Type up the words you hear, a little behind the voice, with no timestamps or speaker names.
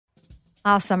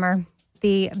Summer,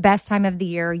 the best time of the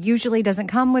year, usually doesn't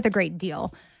come with a great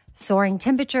deal. Soaring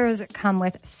temperatures come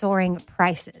with soaring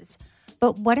prices.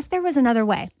 But what if there was another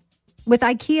way? With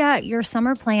IKEA, your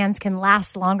summer plans can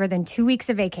last longer than 2 weeks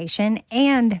of vacation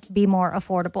and be more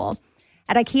affordable.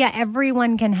 At IKEA,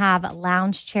 everyone can have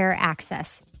lounge chair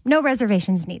access. No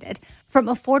reservations needed. From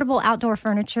affordable outdoor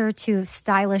furniture to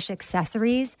stylish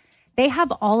accessories, they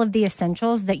have all of the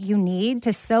essentials that you need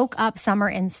to soak up summer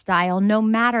in style, no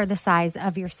matter the size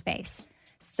of your space.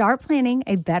 Start planning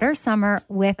a better summer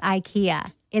with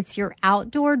IKEA. It's your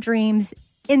outdoor dreams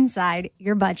inside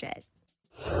your budget.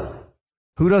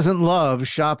 Who doesn't love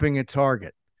shopping at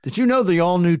Target? Did you know the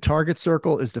all-new Target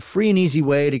Circle is the free and easy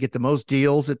way to get the most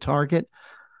deals at Target?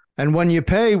 And when you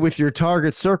pay with your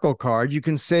Target Circle card, you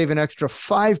can save an extra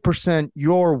 5%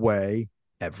 your way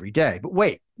every day. But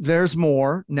wait, there's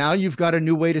more. Now you've got a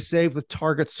new way to save with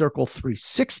Target Circle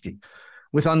 360.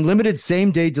 With unlimited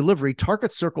same-day delivery,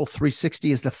 Target Circle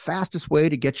 360 is the fastest way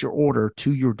to get your order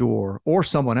to your door or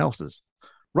someone else's.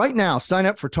 Right now, sign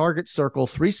up for Target Circle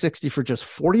 360 for just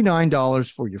 $49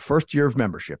 for your first year of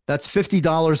membership. That's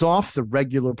 $50 off the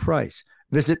regular price.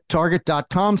 Visit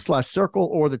target.com/circle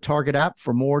or the Target app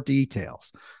for more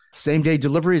details. Same-day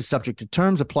delivery is subject to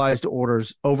terms, applies to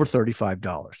orders over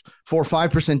 $35. For a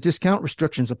 5% discount,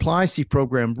 restrictions apply. See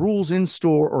program rules in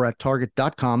store or at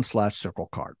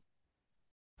target.com/circlecard.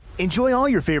 Enjoy all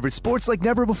your favorite sports like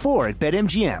never before at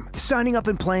BetMGM. Signing up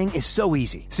and playing is so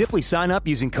easy. Simply sign up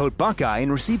using code Buckeye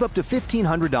and receive up to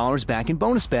 $1,500 back in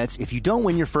bonus bets if you don't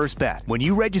win your first bet. When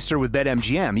you register with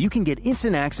BetMGM, you can get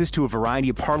instant access to a variety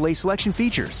of parlay selection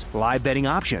features, live betting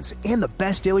options, and the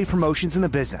best daily promotions in the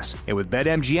business. And with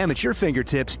BetMGM at your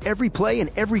fingertips, every play and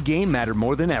every game matter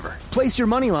more than ever. Place your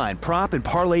moneyline, prop, and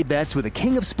parlay bets with the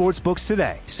king of sportsbooks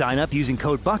today. Sign up using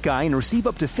code Buckeye and receive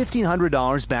up to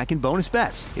 $1,500 back in bonus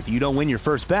bets if you don't win your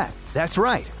first bet. That's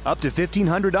right, up to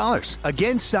 $1,500.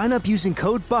 Again, sign up using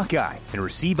code Buckeye and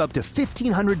receive up to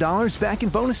 $1,500 back in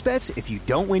bonus bets if you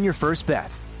don't win your first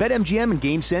bet. BetMGM and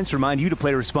GameSense remind you to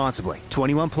play responsibly.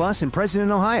 21 plus and present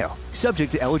in Ohio.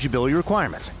 Subject to eligibility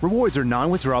requirements. Rewards are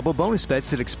non-withdrawable bonus bets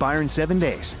that expire in 7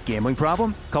 days. Gambling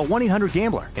problem? Call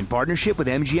 1-800-GAMBLER in partnership with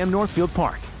MGM Northfield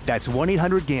Park. That's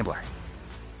 1-800-GAMBLER.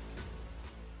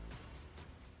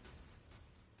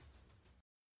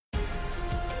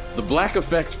 The Black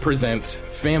Effect presents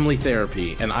Family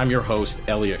Therapy, and I'm your host,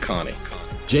 Elliot Connie.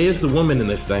 Jay is the woman in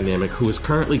this dynamic who is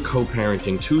currently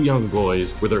co-parenting 2 young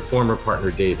boys with her former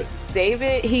partner, David.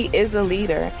 David, he is a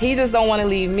leader. He just don't want to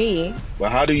leave me.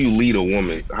 But how do you lead a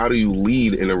woman? How do you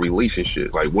lead in a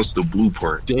relationship? Like, what's the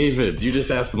blueprint? David, you just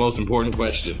asked the most important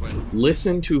question.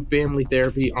 Listen to Family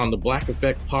Therapy on the Black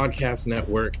Effect Podcast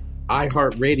Network,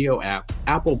 iHeartRadio app,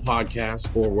 Apple Podcasts,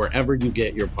 or wherever you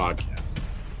get your podcasts.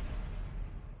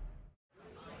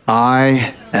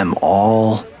 I am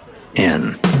all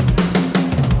in.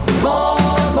 More,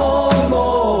 more,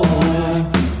 more.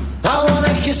 I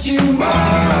wanna kiss you more.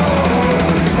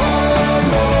 More,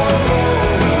 more, more.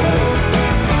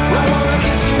 I wanna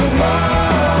kiss you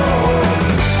more.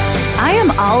 I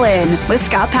am all in with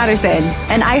Scott Patterson,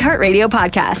 an iHeartRadio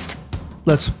podcast.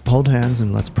 Let's hold hands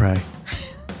and let's pray.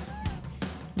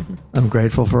 I'm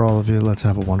grateful for all of you. Let's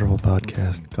have a wonderful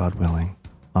podcast, God willing.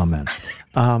 Amen.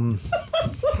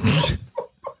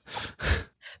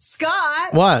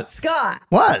 Scott. What? Scott.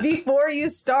 What? Before you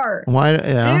start. Why?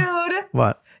 Yeah. Dude.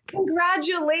 What?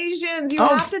 Congratulations. You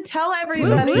have to tell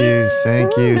everybody.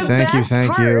 Thank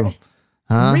you.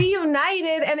 Huh?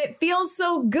 Reunited, and it feels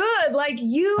so good. Like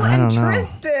you and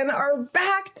Tristan are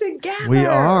back together. We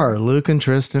are. Luke and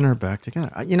Tristan are back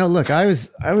together. You know, look, I was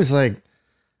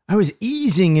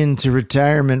easing into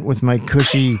retirement with my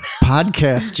cushy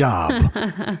podcast job.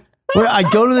 Where I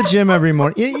go to the gym every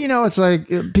morning. You know, it's like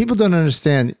people don't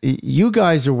understand. You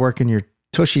guys are working your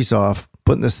tushies off,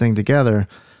 putting this thing together.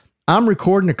 I'm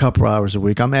recording a couple hours a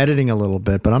week. I'm editing a little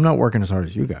bit, but I'm not working as hard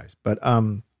as you guys. But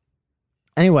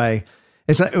anyway,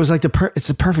 it's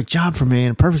the perfect job for me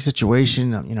and a perfect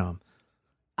situation. You know,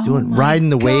 riding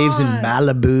the waves in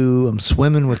Malibu. I'm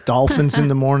swimming with dolphins in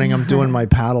the morning. I'm doing my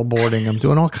paddle boarding. I'm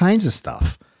doing all kinds of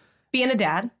stuff. Being a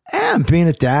dad. Yeah, I'm being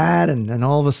a dad. And then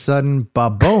all of a sudden,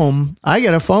 boom, I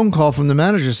get a phone call from the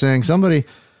manager saying some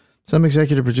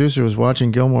executive producer was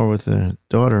watching Gilmore with their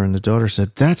daughter. And the daughter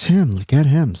said, that's him. Get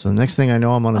him. So the next thing I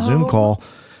know, I'm on a Zoom call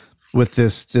with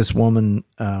this woman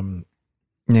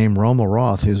named Roma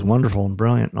Roth, who's wonderful and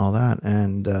brilliant and all that.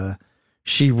 And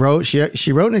she wrote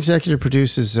and executive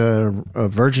produces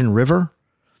Virgin River.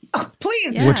 Oh,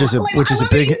 please. Yeah. Which is a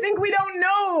big. You think we don't know?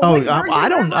 Oh,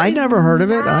 I never heard of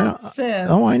it.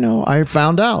 I know. I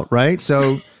found out, right?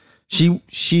 So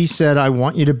she said, I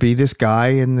want you to be this guy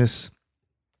in this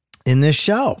in this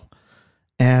show.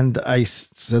 And I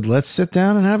said, let's sit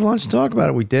down and have lunch and talk about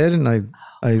it. We did. And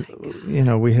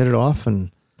we hit it off.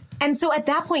 And so at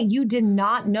that point, you did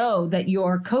not know that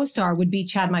your co-star would be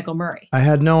Chad Michael Murray. I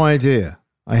had no idea.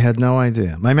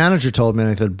 My manager told me,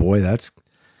 and I said, boy, that's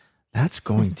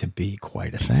going to be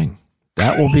quite a thing.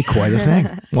 That will be quite a thing,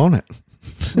 won't it?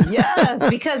 Yes,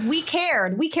 because we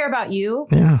cared. We care about you.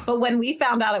 Yeah. But when we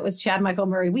found out it was Chad Michael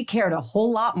Murray, we cared a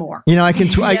whole lot more. I can,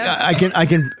 I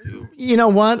can, you know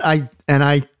what? I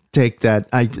take that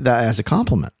as a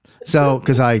compliment. So,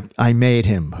 because I made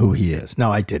him who he is.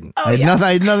 No, I didn't. I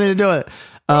had nothing to do with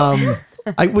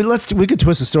it. We could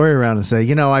twist the story around and say,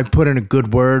 I put in a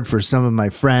good word for some of my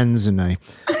friends, and I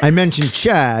mentioned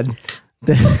Chad.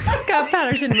 Scott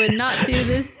Patterson would not do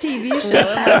this TV show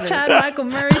unless Chad Michael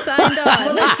Murray signed on.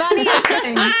 Well, the funniest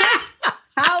thing,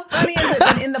 how funny is it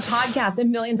that in the podcast a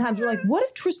million times we're like, what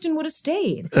if Tristan would have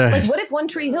stayed? Like, what if One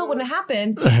Tree Hill wouldn't have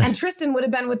happened and Tristan would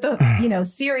have been with the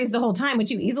series the whole time, which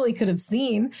you easily could have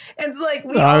seen. And it's like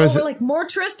we were like, more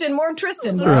Tristan. Well,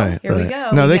 here we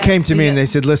go. No, they came to me and they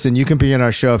said, listen, you can be in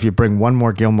our show if you bring one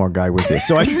more Gilmore guy with you.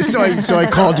 So I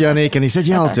called Yannick and he said,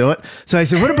 yeah, I'll do it. So I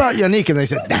said, what about Yannick? And they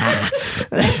said, nah.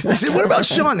 I said, what about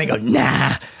Sean? They go,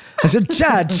 nah. I said,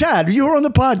 Chad, you were on the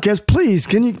podcast. Please,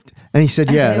 can you? And he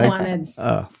said, yeah.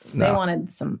 They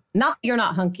wanted some, you're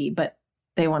not hunky, but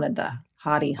they wanted the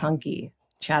hottie hunky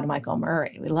Chad Michael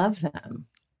Murray. We love him.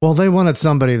 Well, they wanted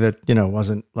somebody that,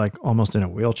 wasn't like almost in a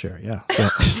wheelchair. Yeah.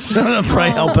 So that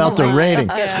probably help out the rating.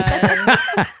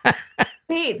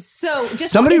 Wait, so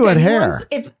just somebody who had hair.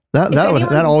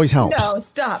 That always helps. No,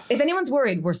 stop. If anyone's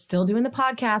worried, we're still doing the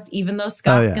podcast, even though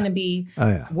Scott's going to be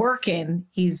working.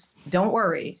 Don't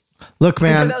worry. Look,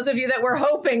 man. And for those of you that were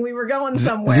hoping we were going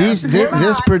somewhere,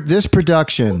 this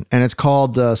production, and it's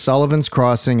called Sullivan's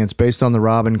Crossing. It's based on the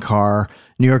Robin Carr,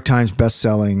 New York Times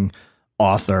bestselling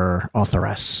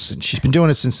authoress, and she's been doing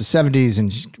it since the 70s,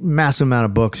 and massive amount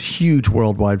of books, huge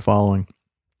worldwide following.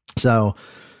 So,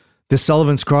 this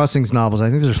Sullivan's Crossings novels,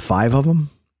 I think there's 5 of them.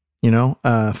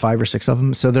 5 or 6 of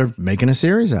them. So they're making a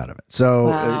series out of it. So,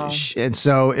 wow. And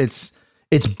so it's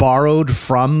borrowed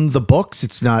from the books.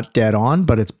 It's not dead on,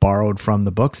 but it's borrowed from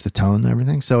the books, the tone and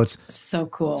everything. So it's so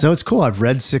cool. So it's cool. I've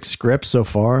read 6 scripts so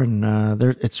far, and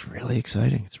it's really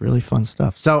exciting. It's really fun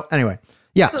stuff. So anyway,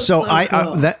 yeah. That's so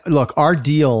cool. Look, our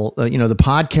deal, the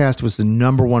podcast was the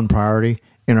number one priority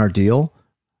in our deal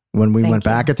when we went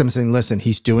back at them saying, listen,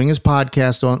 he's doing his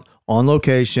podcast on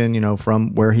location,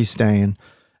 from where he's staying.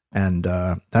 And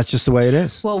that's just the way it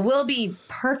is. Well, we'll be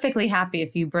perfectly happy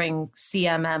if you bring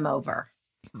CMM over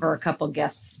for a couple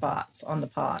guest spots on the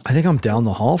pod. I think I'm down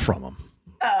the hall from him.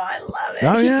 Oh, I love it.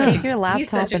 Oh, yeah. Your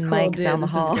laptop and mic down the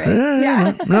hall.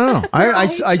 Yeah. No. I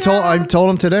told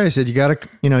him today. I said you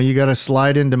gotta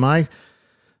slide into my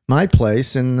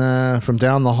place and from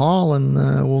down the hall, and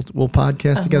we'll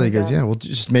podcast together. He goes, yeah, we'll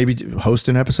just maybe host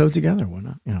an episode together. Why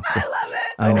not? I love it.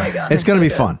 I know. My God, it's gonna be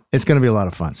fun. It's gonna be a lot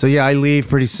of fun. So yeah, I leave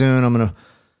pretty soon.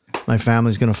 My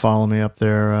family's gonna follow me up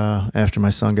there after my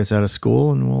son gets out of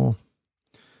school, and we'll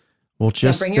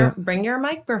just bring your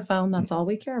microphone. That's all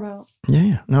we care about.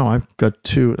 Yeah. No, I've got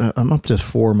 2. I'm up to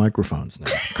 4 microphones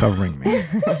now covering me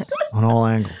on all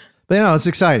angles. But it's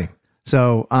exciting.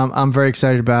 So I'm very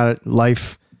excited about it.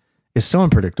 Life is so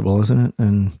unpredictable, isn't it?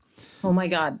 And oh my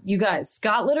God, you guys!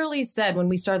 Scott literally said when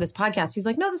we started this podcast, he's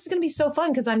like, "No, this is going to be so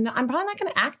fun because I'm probably not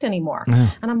going to act anymore." Yeah.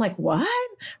 And I'm like, "What?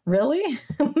 Really?"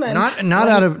 not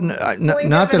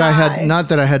that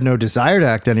I had no desire to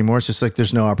act anymore. It's just like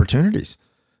there's no opportunities,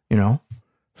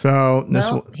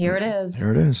 So here it is.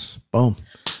 Here it is. Boom.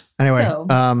 Anyway,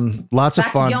 lots of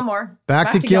fun.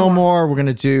 Back to Gilmore. We're going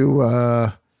to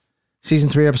do season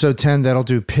 3, episode 10. That'll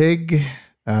do Pig.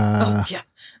 Yeah.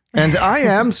 And I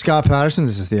am Scott Patterson.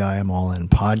 This is the I Am All In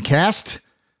podcast.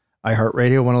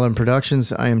 iHeartRadio, 111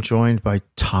 Productions. I am joined by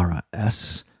Tara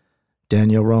S.,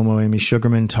 Danielle Romo, Amy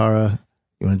Sugarman. Tara,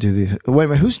 you want to do the... Wait a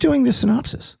minute, who's doing the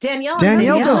synopsis? Danielle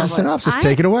does the synopsis.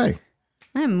 Take it away.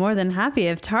 I'm more than happy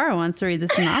if Tara wants to read the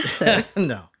synopsis.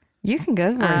 No. You can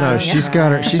go for it. No, she's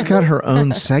got her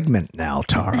own segment now,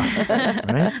 Tara.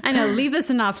 Right? I know. Leave the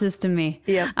synopsis to me.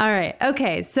 Yep. All right.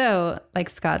 Okay. So, like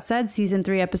Scott said, season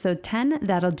 3, episode 10,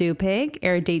 That'll Do Pig,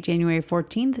 air date January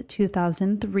 14th,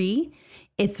 2003.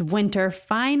 It's winter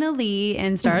finally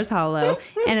in Stars Hollow,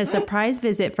 and a surprise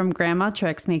visit from Grandma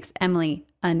Trix makes Emily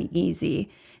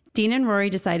uneasy. Dean and Rory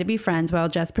decide to be friends while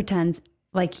Jess pretends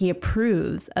like he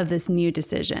approves of this new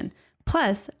decision.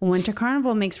 Plus, Winter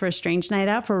Carnival makes for a strange night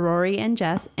out for Rory and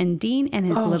Jess and Dean and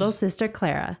his little sister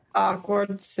Clara.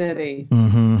 Awkward city.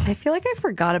 Mm-hmm. I feel like I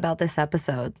forgot about this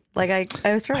episode. Like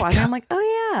I started watching, I'm like,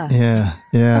 oh yeah.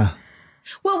 Yeah.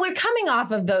 Well, we're coming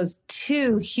off of those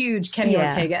 2 huge Kenny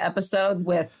Ortega episodes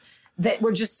that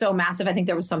were just so massive. I think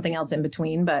there was something else in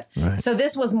between, but so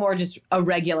this was more just a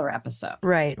regular episode.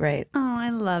 Right. Oh, I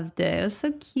loved it. It was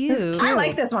so cute. I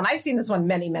like this one. I've seen this one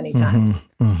many, many times.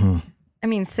 I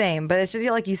mean, same, but it's just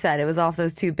like you said, it was off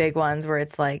those 2 big ones where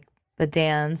it's like the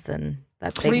dance and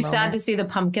that big Were you moment. sad to see the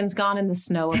pumpkins gone and the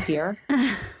snow appear?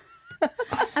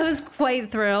 I was quite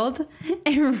thrilled.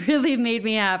 It really made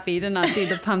me happy to not see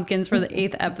the pumpkins for the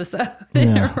 8th episode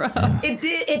in a row.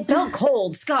 It felt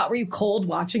cold. Scott, were you cold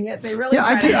watching it? They really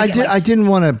I didn't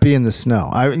want to be in the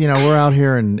snow. We're out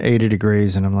here in 80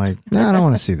 degrees and I'm like, no, I don't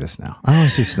want to see this now. I don't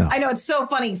want to see snow. I know, it's so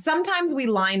funny. Sometimes we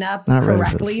line up Not ready for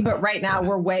correctly, but right now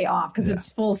we're way off because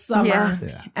it's full summer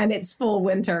and it's full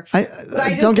winter.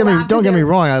 Don't get me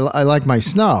wrong. I like my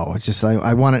snow. It's just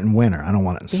I want it in winter. I don't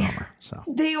want it in summer. So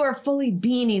they were fully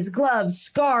beanies, gloves,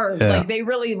 scarves. Like they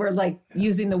really were like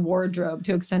using the wardrobe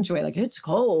to accentuate like it's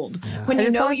cold. When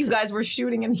you guys were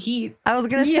shooting in heat. I was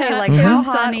gonna say like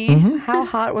how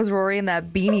hot was Rory in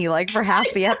that beanie like for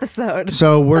half the episode?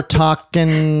 So we're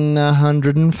talking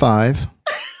 105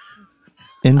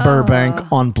 in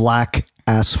Burbank on black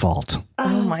asphalt.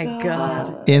 Oh my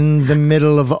God. In the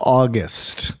middle of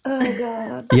August. Oh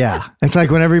God. Yeah. It's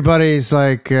like when everybody's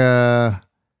like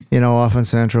off in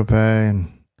Saint-Tropez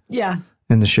and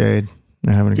in the shade.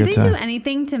 They're having a good time. Do they do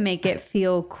anything to make it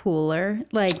feel cooler?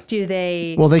 Like, do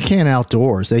they? Well, they can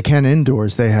outdoors. They can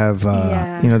indoors. They have,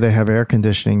 they have air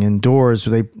conditioning indoors.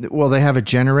 They have a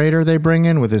generator they bring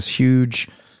in with this huge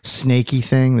snaky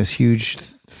thing, this huge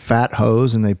fat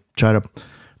hose, and they try to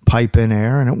pipe in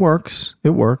air, and it works. It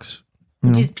works.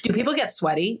 Do people get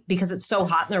sweaty because it's so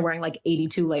hot and they're wearing like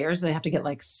 82 layers? They have to get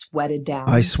like sweated down.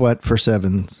 I sweat for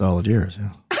 7 solid years.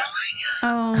 Yeah.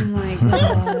 Oh my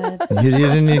God. You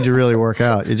didn't need to really work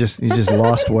out. You just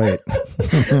lost weight.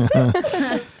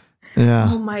 Yeah.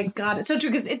 Oh my God. It's so true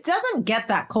because it doesn't get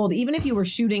that cold. Even if you were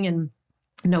shooting in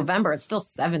November, it's still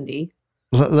 70.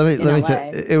 Let me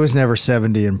tell you, it was never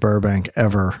 70 in Burbank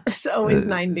ever. It's always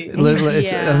 90.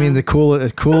 I mean, the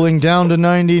cooling down to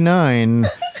 99.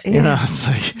 It's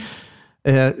like,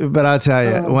 but I'll tell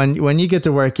you, when you get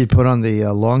to work, you put on the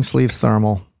long sleeves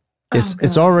thermal.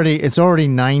 It's already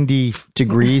 90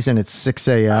 degrees and it's 6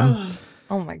 a.m.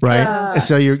 Oh my God. Right.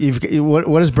 So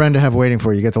what does Brenda have waiting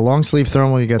for you? You got the long sleeve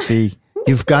thermal.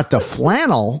 You've got the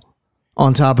flannel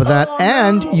on top of that,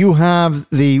 and you have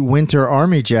the winter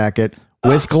army jacket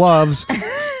with gloves,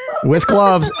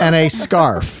 and a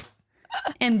scarf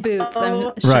and boots.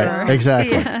 I'm sure. Right.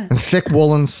 Exactly. Yeah. And thick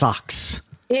woolen socks.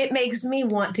 It makes me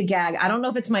want to gag. I don't know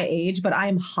if it's my age, but I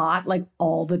am hot like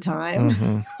all the time.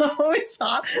 Mm-hmm. Always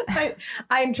hot.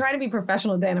 I'm trying to be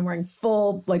professional today and I'm wearing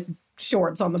full like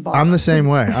shorts on the bottom. I'm the same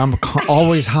way. I'm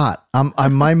always hot.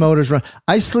 My motor's run.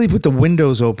 I sleep with the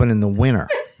windows open in the winter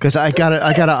because I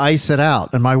gotta ice it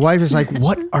out. And my wife is like,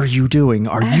 "What are you doing?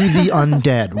 Are you the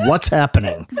undead? What's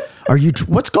happening?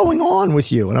 What's going on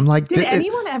with you?" And I'm like, "Did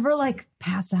anyone ever like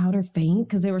pass out or faint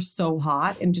because they were so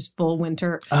hot and just full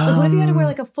winter? Like, what if you had to wear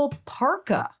like a full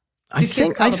parka?" I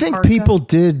think people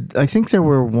did. I think there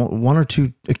were one or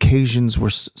two occasions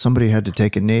where somebody had to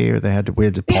take a knee or we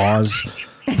had to pause.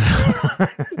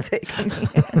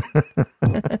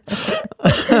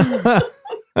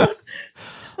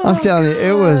 I'm telling you,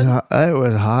 it was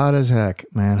hot as heck,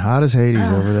 man. Hot as Hades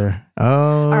over there.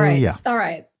 Oh, all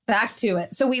right. Back to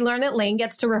it. So we learn that Lane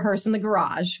gets to rehearse in the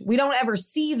garage. We don't ever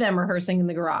see them rehearsing in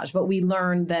the garage, but we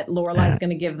learn that Lorelai's going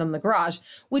to give them the garage.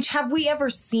 Which, have we ever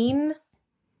seen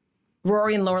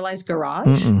Rory and Lorelai's garage?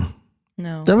 Mm-mm.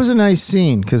 No. That was a nice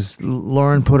scene because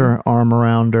Lauren put her arm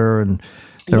around her and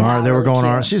they were going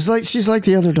on. She's like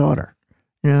the other daughter.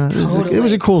 Yeah, it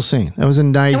was a cool scene. That was a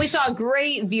nice. And we saw a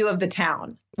great view of the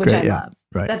town, which I love.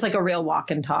 Right. That's like a real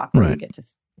walk and talk where you get to.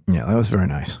 Yeah, that was very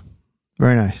nice.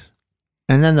 Very nice.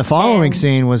 And then the following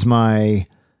scene was my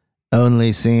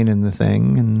only scene in the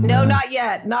thing. And, no, not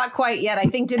yet. Not quite yet. I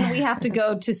think, didn't we have to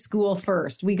go to school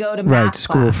first? We go to math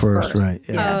school class first. Right.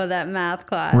 Yeah. Oh, that math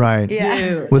class. Right.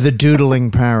 Yeah. With a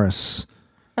doodling Paris.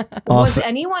 Was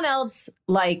anyone else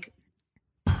like,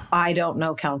 I don't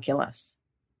know calculus?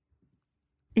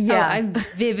 Yeah. Oh, I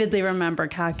vividly remember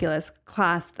calculus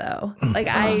class, though. Like,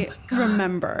 I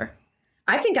remember.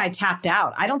 I think I tapped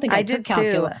out. I don't think I took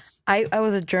calculus. I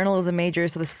was a journalism major,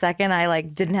 so the second I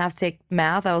didn't have to take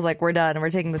math, I was like, we're done. We're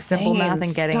taking the simple math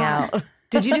and getting out.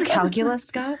 Did you do calculus,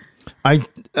 Scott?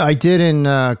 I did in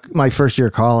my first year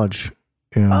of college.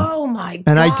 You know. Oh my God.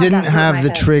 And I didn't have the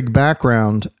trig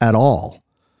background at all.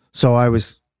 So I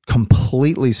was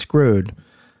completely screwed.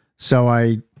 So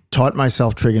I taught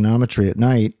myself trigonometry at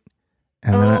night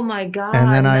And then Oh my God.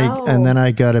 And then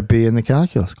I got a B in the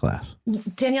calculus class.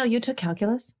 Danielle, you took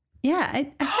calculus? Yeah,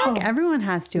 I feel like everyone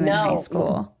has to in high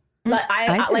school. Like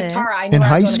like did. Tara, I knew In I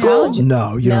high was going to school? college.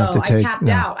 No, you don't have to take. I tapped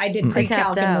out. I did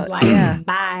pre-calc and was like,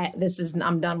 bye.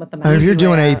 I'm done with the math. I mean, if you're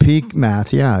doing AP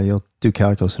math, yeah, you'll do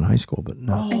calculus in high school, but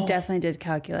no. I definitely did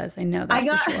calculus. I know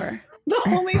that for sure. The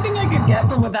only thing I could get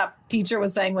from what that teacher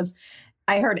was saying was,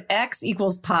 I heard X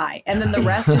equals pi, and then the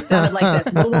rest just sounded like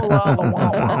this. I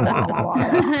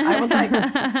was like,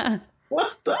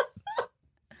 what the?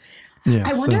 Yeah,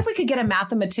 I wonder if we could get a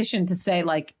mathematician to say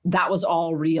like that was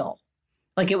all real,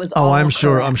 like it was. Oh, all I'm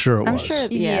sure. correct. I'm sure it was. I'm sure.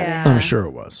 Yeah. I'm sure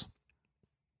it was.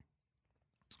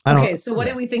 Okay, so what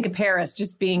did we think of Paris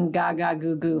just being gaga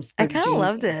goo goo? I kind of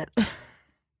loved it.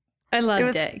 I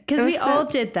loved it because we all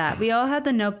did that. We all had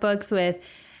the notebooks with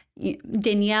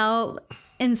Danielle,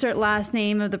 insert last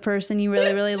name of the person you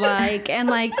really, really like. And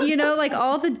like, like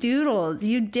all the doodles.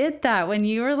 You did that when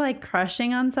you were like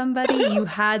crushing on somebody. You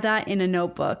had that in a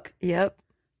notebook. Yep.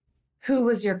 Who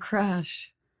was your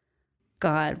crush?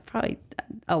 God, probably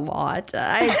a lot.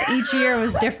 Each year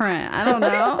was different. I don't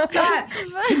know.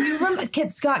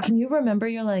 Scott, can you remember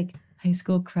your like high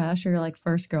school crush or your like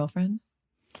first girlfriend?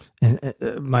 And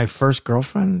my first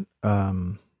girlfriend,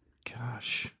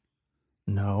 gosh,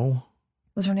 no.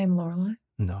 Was her name Lorelai?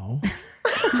 No.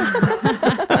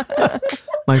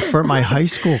 my high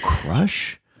school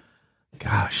crush.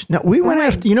 Gosh, no. We went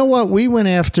after. You know what? We went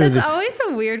after. That's always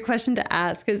a weird question to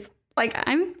ask because, like,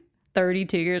 I'm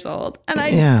 32 years old, and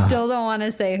I still don't want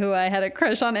to say who I had a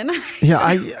crush on in high school.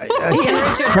 Yeah, Dan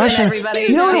Richardson, crush on, everybody.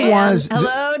 You know what it was?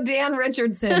 Hello, Dan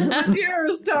Richardson. Who's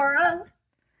yours, Tara?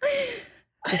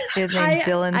 This kid named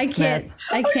Dylan Smith.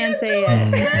 I can't say it.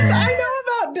 I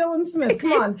know about Dylan Smith.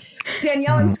 Come on,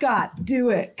 Danielle and Scott, do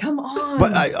it. Come on.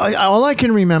 But all I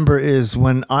can remember is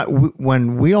when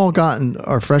we all got in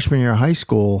our freshman year of high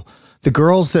school, the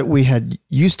girls that we had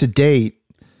used to date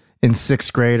in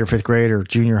 6th grade or 5th grade or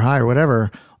junior high or whatever,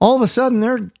 all of a sudden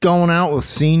they're going out with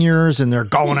seniors and they're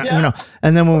going out,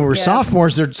 and then when we were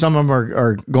sophomores, some of them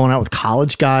are going out with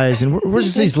college guys, and we're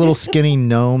just these little skinny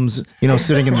gnomes,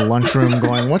 sitting in the lunchroom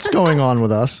going, what's going on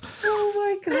with us? Oh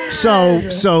my God.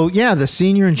 So yeah, the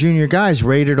senior and junior guys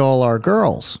rated all our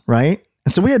girls, right?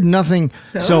 And so we had nothing.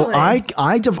 Totally. So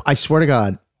I swear to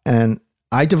God, and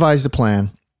I devised a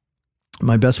plan.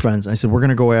 My best friends, I said, we're going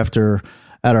to go after,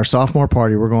 at our sophomore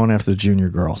party, we're going after the junior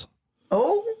girls.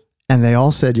 Oh. And they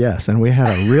all said yes. And we had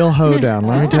a real hoedown,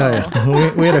 let me tell you.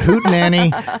 We had a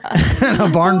hootenanny and a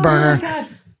barn burner. Oh my God.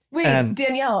 Wait,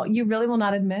 Danielle, you really will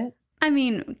not admit? I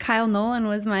mean, Kyle Nolan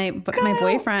was my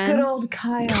boyfriend. Good old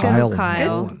Kyle.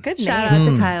 Kyle. Good name. Shout out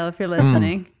to Kyle if you're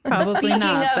listening. Probably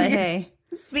not, but hey.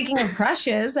 Speaking of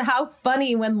crushes, how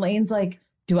funny when Lane's like,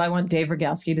 do I want Dave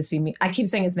Rogowski to see me? I keep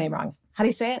saying his name wrong. How do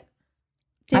you say it?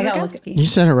 Dave Rogowski. You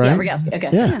said it right. Yeah, Rogowski. Okay.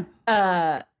 Yeah.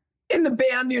 In the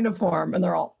band uniform, and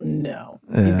they're all no.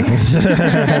 Yeah.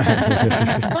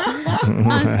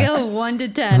 On a scale of 1 to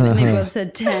 10, and they both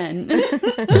said 10. But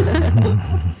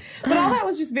all that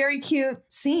was just very cute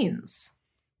scenes.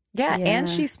 Yeah, and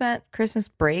she spent Christmas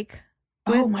break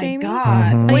with Jamie.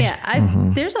 God.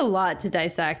 Mm-hmm. There's a lot to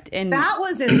dissect. And that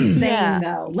was insane,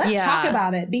 though. Let's talk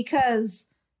about it, because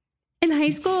in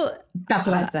high school, that's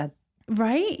what I said.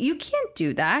 Right? You can't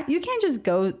do that. You can't just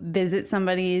go visit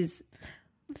somebody's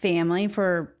family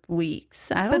for weeks.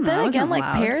 I don't know. But then again, like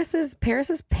Paris's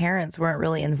parents weren't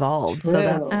really involved. True. So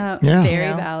that's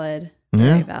very valid.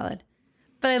 Very valid.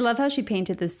 But I love how she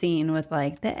painted the scene with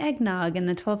like the eggnog and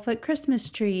the 12-foot Christmas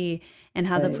tree and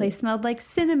how the place smelled like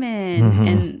cinnamon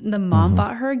and the mom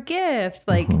bought her a gift.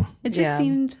 Like it just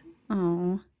seemed,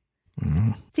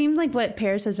 seemed like what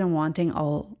Paris has been wanting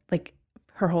all like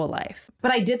her whole life.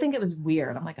 But I did think it was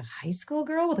weird. I'm like, a high school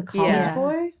girl with a college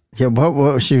boy? Yeah,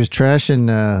 what she was trashing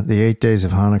the 8 days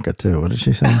of Hanukkah too. What did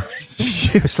she say?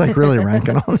 She was like really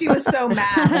ranking on. She was so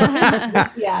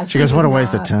mad. She goes, "What a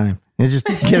waste of time! You just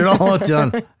get it all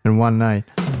done in one night."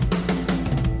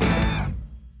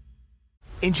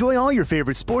 Enjoy all your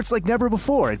favorite sports like never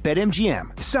before at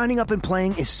BetMGM. Signing up and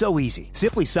playing is so easy.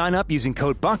 Simply sign up using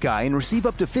code Buckeye and receive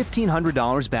up to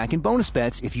 $1,500 back in bonus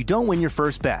bets if you don't win your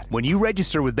first bet. When you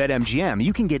register with BetMGM,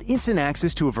 you can get instant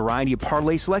access to a variety of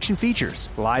parlay selection features,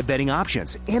 live betting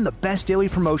options, and the best daily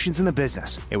promotions in the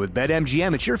business. And with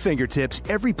BetMGM at your fingertips,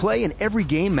 every play and every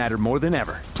game matter more than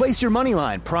ever. Place your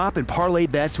moneyline, prop, and parlay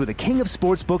bets with the king of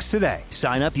sportsbooks today.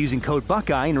 Sign up using code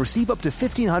Buckeye and receive up to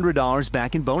 $1,500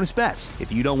 back in bonus bets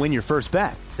if you don't win your first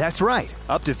bet. That's right,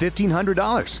 up to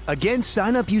 $1,500. Again,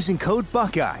 sign up using code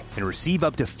Buckeye and receive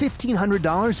up to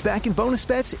 $1,500 back in bonus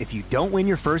bets if you don't win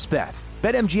your first bet.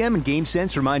 BetMGM and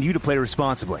GameSense remind you to play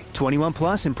responsibly. 21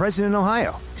 plus and present in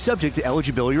Ohio. Subject to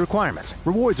eligibility requirements.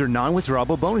 Rewards are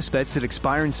non-withdrawable bonus bets that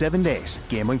expire in 7 days.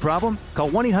 Gambling problem? Call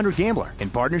 1-800-GAMBLER in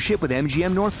partnership with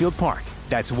MGM Northfield Park.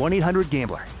 That's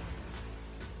 1-800-GAMBLER.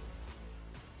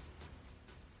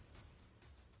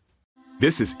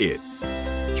 This is it.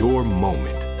 Your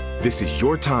moment. This is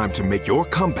your time to make your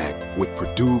comeback with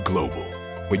Purdue Global.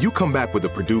 When you come back with a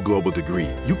Purdue Global degree,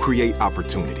 you create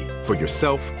opportunity for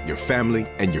yourself, your family,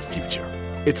 and your future.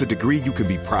 It's a degree you can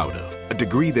be proud of, a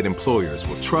degree that employers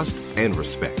will trust and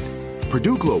respect.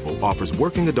 Purdue Global offers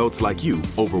working adults like you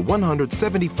over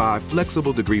 175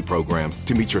 flexible degree programs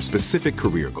to meet your specific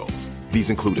career goals. These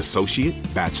include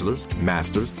associate, bachelor's,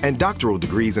 master's, and doctoral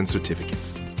degrees and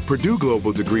certificates. Purdue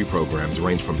Global degree programs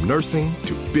range from nursing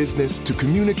to business to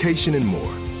communication and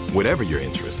more. Whatever your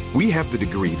interest, we have the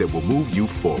degree that will move you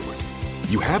forward.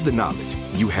 You have the knowledge,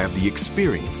 you have the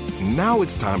experience. Now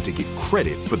it's time to get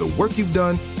credit for the work you've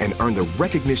done and earn the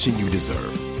recognition you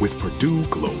deserve with Purdue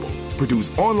Global,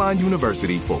 Purdue's online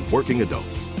university for working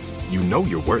adults. You know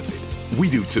you're worth it. We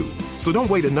do too. So don't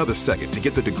wait another second to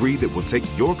get the degree that will take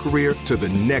your career to the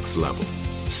next level.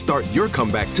 Start your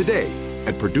comeback today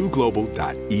at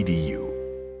purdueglobal.edu.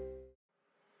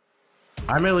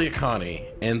 I'm Elliot Connie,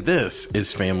 and this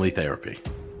is Family Therapy.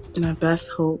 My best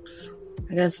hopes,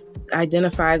 I guess,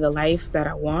 identify the life that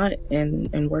I want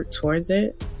and work towards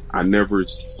it. I never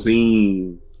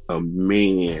seen a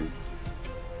man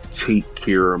take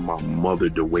care of my mother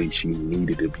the way she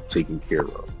needed to be taken care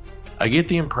of. I get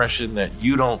the impression that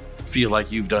you don't feel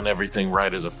like you've done everything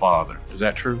right as a father. Is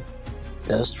that true?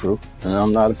 That's true, and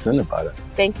I'm not offended by that.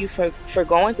 Thank you for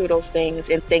going through those things,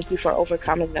 and thank you for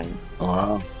overcoming them.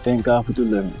 Wow. Thank God for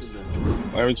deliverance.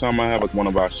 Every time I have one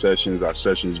of our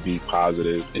sessions be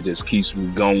positive. It just keeps me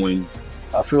going.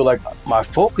 I feel like my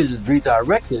focus is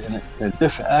redirected in a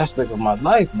different aspect of my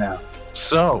life now.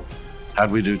 So,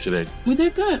 how'd we do today? We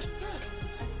did good.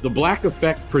 The Black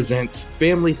Effect presents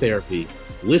Family Therapy.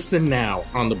 Listen now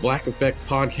on the Black Effect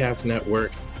Podcast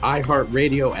Network,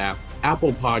 iHeartRadio app,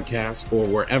 Apple Podcasts, or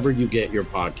wherever you get your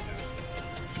podcasts.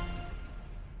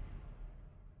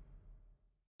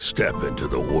 Step into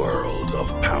the world of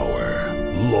power,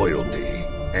 loyalty,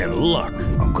 and luck.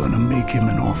 I'm gonna make him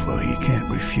an offer he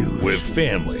can't refuse. With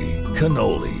family,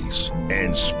 cannolis,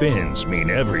 and spins mean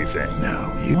everything.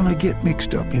 Now, you wanna get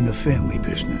mixed up in the family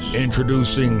business.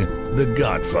 Introducing The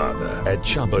Godfather at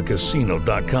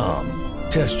ChumbaCasino.com.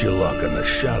 Test your luck in the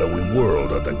shadowy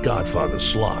world of The Godfather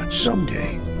slot.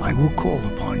 Someday, I will call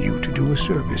upon you to do a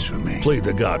service for me. Play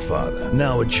The Godfather,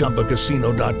 now at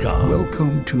ChumbaCasino.com.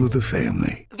 Welcome to the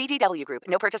family. VGW Group.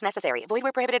 No purchase necessary. Void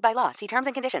where prohibited by law. See terms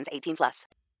and conditions. 18+.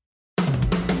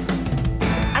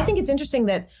 I think it's interesting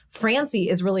that Francie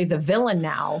is really the villain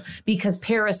now because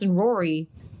Paris and Rory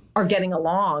are getting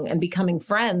along and becoming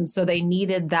friends. So they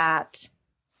needed that.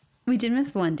 We did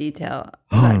miss one detail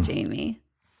about Jamie.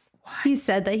 He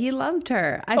said that he loved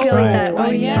her. I feel like that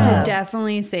we need to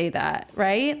definitely say that,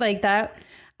 right? Like that.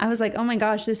 I was like, oh my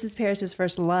gosh, this is Paris's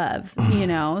first love, you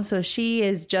know? So she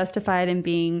is justified in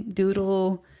being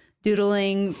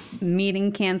doodling,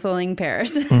 meeting, canceling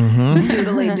Paris.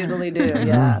 Doodly doo.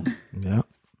 Yeah. Yeah.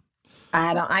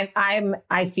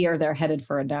 I fear they're headed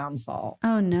for a downfall.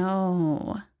 Oh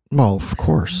no. Well, of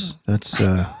course. That's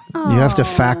you have to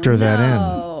factor that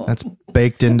in. That's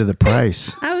baked into the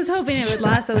price. I was hoping it would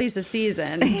last at least a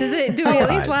season. Do we at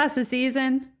least last a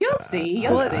season? You'll see.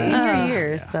 Well, it's senior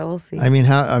year, so we'll see. I mean,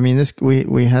 this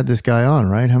we had this guy on,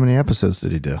 right? How many episodes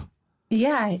did he do?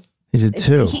 Yeah. He did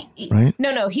 2, right?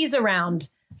 No, he's around.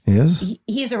 He is?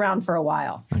 He's around for a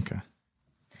while. Okay.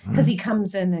 Because he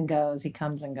comes in and goes.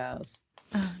 Oh,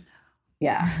 no.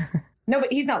 Yeah. No,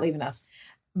 but he's not leaving us.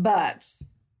 But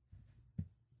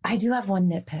I do have one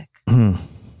nitpick.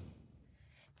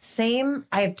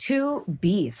 I have 2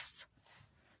 beefs.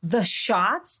 The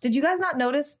shots, did you guys not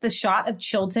notice the shot of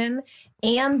Chilton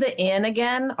and the inn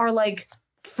again are like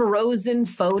frozen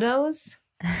photos?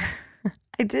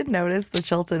 I did notice the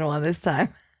Chilton one this time.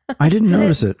 I didn't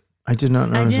notice it. I did not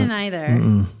notice it. I didn't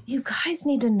either. You guys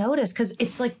need to notice because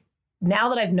it's like, now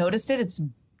that I've noticed it, it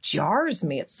jars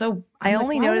me. It's so... I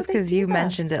only noticed because you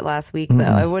mentioned it last week, though.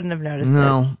 I wouldn't have noticed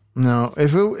it. No.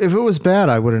 If it was bad,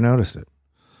 I would have noticed it.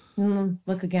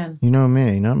 Look again. You know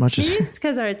me. Not much is... It's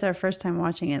because it's our first time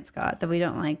watching it, Scott, that we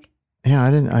don't like... Yeah,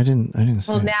 I didn't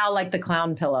see Well, now like the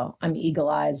clown pillow. I'm eagle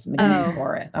eyes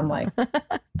for it. I'm like...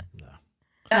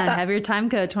 have your time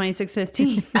code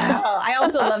 2615. I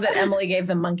also love that Emily gave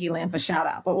the monkey lamp a shout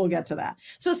out, but we'll get to that.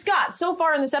 So Scott, so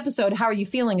far in this episode, how are you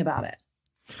feeling about it?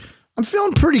 I'm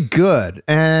feeling pretty good.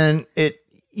 And it,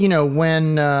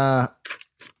 when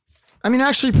I mean,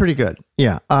 actually pretty good.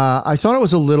 Yeah. I thought it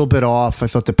was a little bit off. I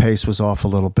thought the pace was off a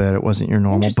little bit. It wasn't your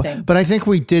normal. But I think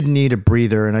we did need a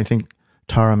breather. And I think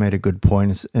Tara made a good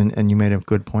point. And you made a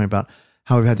good point about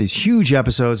how we've had these huge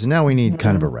episodes. And now we need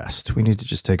kind of a rest. We need to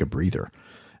just take a breather.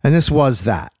 And this was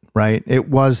that, right? It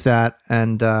was that.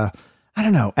 And I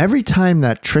don't know. Every time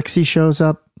that Trixie shows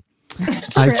up,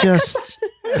 I just...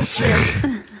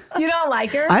 You don't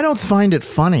like her? I don't find it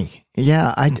funny.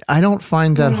 Yeah, I don't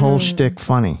find that whole shtick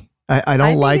funny. I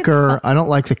don't like her. I don't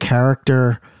like the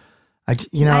character. I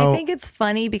think it's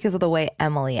funny because of the way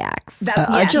Emily acts.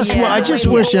 I just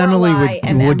wish Emily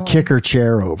would kick her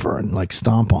chair over and like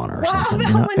stomp on her or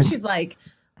something. When she's like,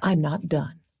 "I'm not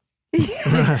done."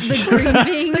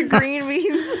 The green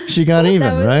beans. She got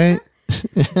even, right?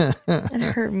 And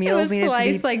her meals needed to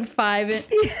be like five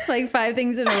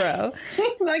things in a row.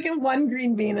 Like in one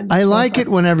green bean. And I like it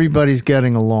when everybody's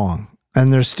getting along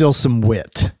and there's still some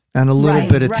wit and a little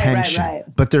bit of tension,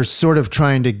 but they're sort of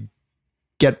trying to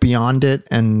get beyond it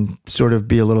and sort of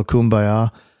be a little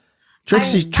kumbaya.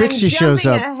 Trixie shows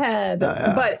up.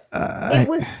 But it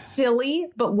was silly.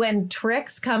 But when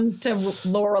Trix comes to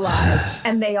Lorelai's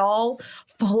and they all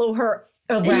follow her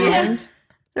around.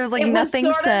 There's like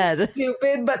nothing said.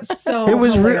 Stupid, but so it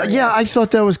was I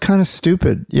thought that was kind of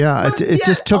stupid. Yeah, it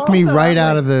just took me right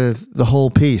out of the whole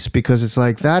piece because it's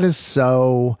like that is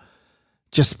so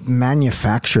just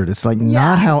manufactured. It's like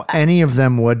not how any of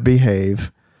them would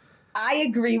behave. I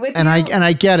agree with and you.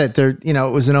 I get it. There,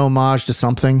 it was an homage to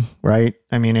something, right?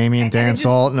 I mean, Amy and Dan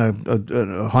Salt in a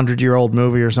 100-year-old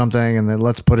movie or something, and then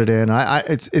let's put it in.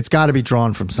 It's got to be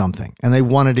drawn from something, and they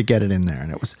wanted to get it in there,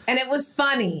 and it was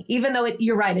funny, even though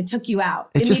you're right. It took you out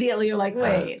immediately. You're like,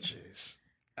 wait.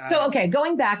 So okay,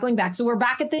 going back. So we're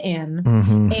back at the inn,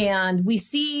 and we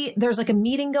see there's like a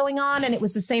meeting going on, and it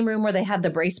was the same room where they had the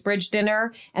Bracebridge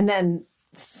dinner, and then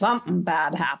something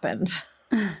bad happened.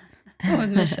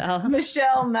 With Michelle.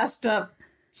 Michelle messed up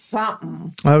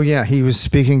something. Oh, yeah. He was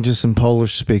speaking to some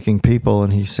Polish-speaking people,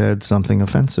 and he said something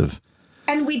offensive.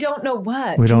 And we don't know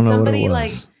what. We don't know somebody what it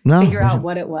was. Figure out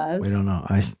what it was? We don't know.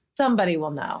 Somebody will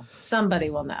know.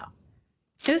 Somebody will know.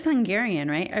 It was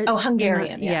Hungarian, right?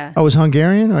 Hungarian, yeah. Oh, it was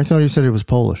Hungarian? I thought you said it was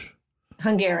Polish.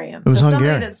 Hungarian. It was Hungarian.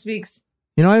 Somebody that speaks...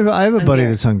 I have a buddy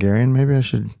that's Hungarian. Maybe I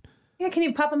should... Yeah, can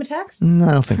you pop him a text? No,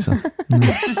 I don't think so. No,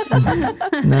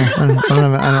 I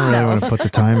don't really want to put the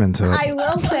time into it. I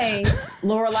will say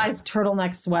Lorelai's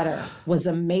turtleneck sweater was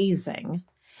amazing.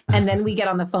 And then we get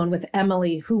on the phone with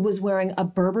Emily, who was wearing a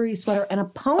Burberry sweater and a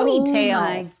ponytail. Oh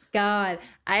my God.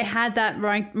 I had that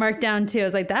marked down too. I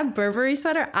was like, that Burberry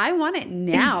sweater, I want it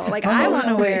now. Like, I want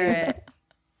to wear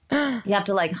it. You have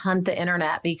to like hunt the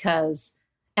internet because...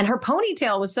 And her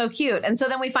ponytail was so cute. And so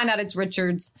then we find out it's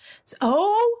Richard's...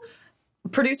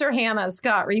 Producer Hannah,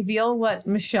 Scott, reveal what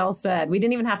Michelle said. We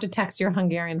didn't even have to text your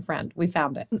Hungarian friend. We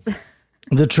found it.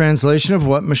 The translation of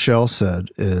what Michelle said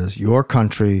is, your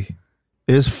country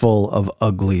is full of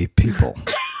ugly people.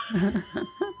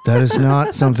 That is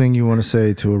not something you want to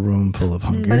say to a room full of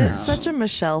Hungarians. But it's such a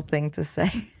Michelle thing to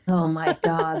say. Oh my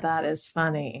God, that is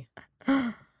funny.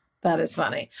 That is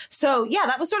funny. So yeah,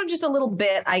 that was sort of just a little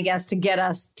bit, I guess, to get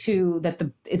us to that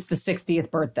it's the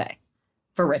 60th birthday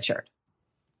for Richard.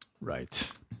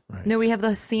 Right. No, we have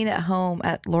the scene at home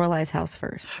at Lorelai's house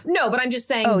first. No, but I'm just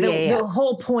saying the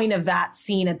whole point of that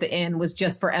scene at the inn was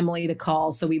just for Emily to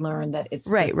call. So we learned that it's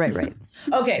right.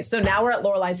 Okay, so now we're at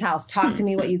Lorelai's house. Talk to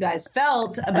me what you guys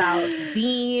felt about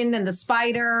Dean and the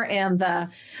spider and the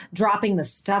dropping the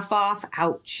stuff off.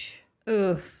 Ouch.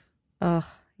 Oof. Oh,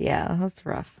 yeah, that's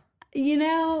rough.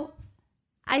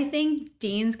 I think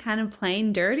Dean's kind of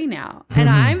playing dirty now, and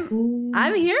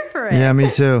I'm here for it. Yeah,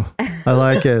 me too. I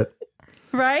like it.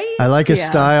 Right? I like his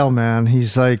style, man.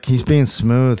 He's being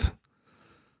smooth.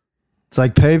 It's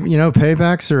like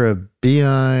paybacks are a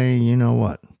BI. You know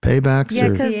what? Paybacks. Yeah,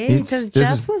 because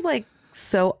Jess was like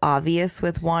so obvious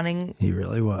with wanting. He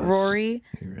really was Rory,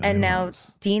 and now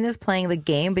Dean is playing the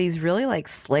game, but he's really like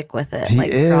slick with it, He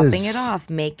like is. dropping it off,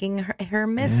 making her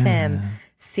miss him.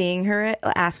 Seeing her,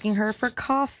 asking her for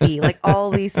coffee, like all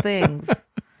these things.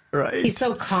 Right. He's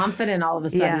so confident all of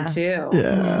a sudden, too.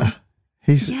 Yeah.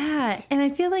 And I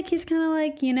feel like he's kind of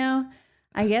like,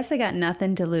 I guess I got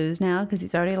nothing to lose now because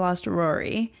he's already lost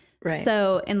Rory. Right.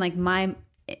 So, and like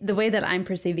the way that I'm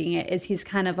perceiving it is he's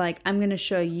kind of like, I'm going to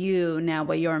show you now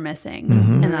what you're missing.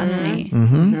 Mm-hmm. And that's me,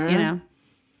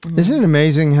 Isn't it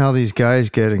amazing how these guys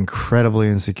get incredibly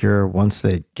insecure once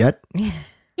they get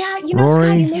Yeah,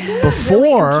 Rory, Scott,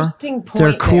 before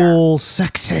they're cool, there.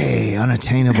 sexy,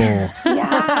 unattainable,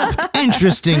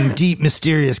 interesting, deep,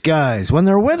 mysterious guys. When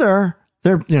they're with her,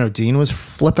 they're, Dean was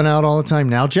flipping out all the time.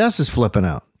 Now Jess is flipping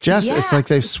out. Jess, it's like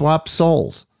they've swapped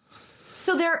souls.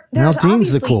 So there's Now Dean's the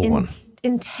obviously cool one.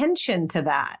 intention to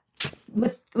that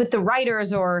with the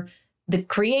writers or the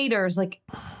creators. Like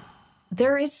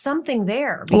there is something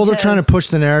there. Well, they're trying to because- push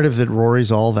the narrative that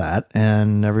Rory's all that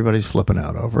and everybody's flipping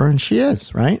out over her, and she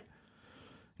is, right?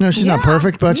 No, she's not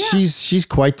perfect, but she's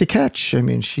quite the catch. I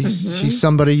mean, she's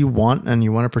somebody you want and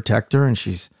you want to protect her, and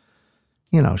she's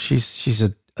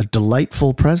a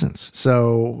delightful presence.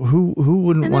 So who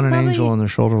wouldn't want an angel on their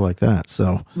shoulder like that?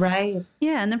 So right.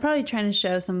 Yeah, and they're probably trying to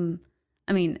show some.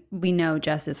 I mean, we know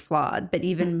Jess is flawed, but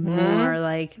even more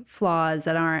like flaws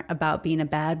that aren't about being a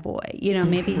bad boy. You know,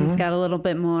 maybe he's got a little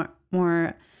bit more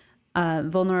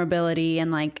vulnerability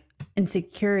and like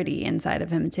insecurity inside of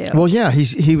him too. Well, yeah,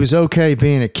 he was okay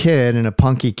being a kid and a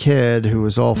punky kid who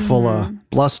was all full of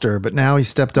bluster, but now he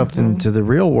stepped up into the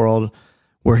real world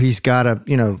where he's got to,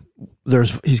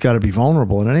 he's got to be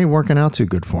vulnerable, and it ain't working out too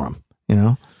good for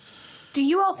him, Do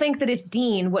you all think that if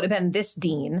Dean would have been this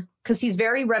Dean, because he's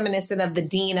very reminiscent of the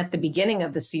Dean at the beginning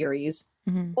of the series,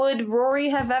 would Rory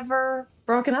have ever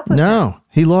broken up with him? No,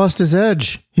 he lost his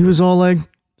edge. He was all like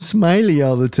smiley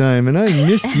all the time, and I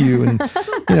miss you, and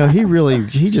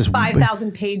he just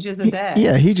 5,000 pages a day.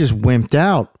 Yeah, he just wimped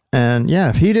out, and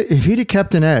if he'd have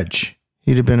kept an edge,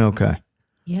 he'd have been okay.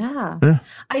 Yeah.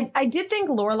 I did think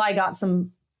Lorelai got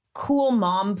some cool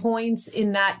mom points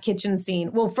in that kitchen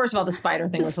scene. Well, first of all, the spider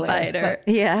thing was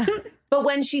hilarious. But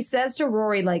when she says to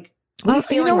Rory, like, what are you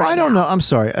feeling right I don't know. I'm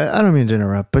sorry. I don't mean to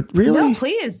interrupt, but really? No,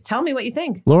 please tell me what you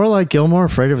think. Lorelai Gilmore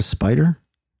afraid of a spider?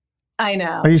 I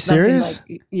know. Are you That seemed serious?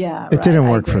 like- yeah. It right, didn't I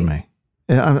work for agree. me.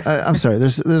 I'm sorry.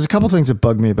 There's a couple things that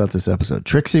bugged me about this episode.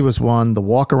 Trixie was one. The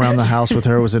walk around the house with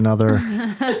her was another.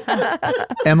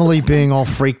 Emily being all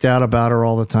freaked out about her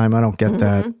all the time. I don't get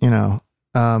that.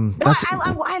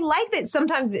 I like that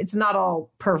sometimes it's not all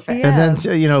perfect. And then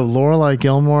Lorelai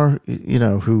Gilmore,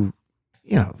 who,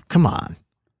 come on.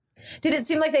 Did it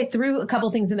seem like they threw a couple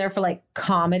things in there for like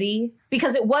comedy?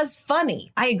 Because it was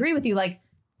funny. I agree with you. Like,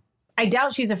 I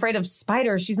doubt she's afraid of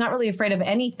spiders. She's not really afraid of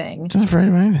anything. She's not afraid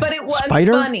of anything. But it was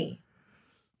Spider? funny.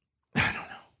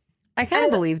 I kind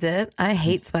of believed it. I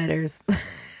hate spiders.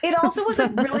 It also was a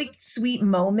really sweet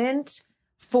moment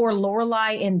for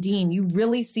Lorelai and Dean. You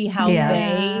really see how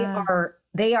they are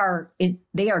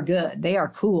good. They are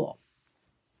cool.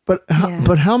 But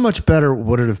how much better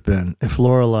would it have been if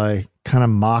Lorelai kind of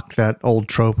mocked that old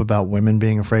trope about women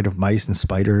being afraid of mice and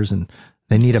spiders and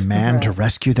they need a man to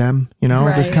rescue them,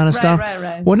 this kind of stuff.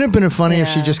 Right. Wouldn't it have been funny if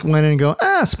she just went in and go,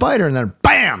 spider, and then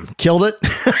bam, killed it.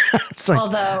 It's like,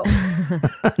 although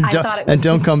I thought it was and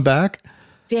don't come back.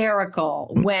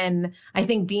 hysterical when I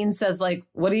think Dean says, like,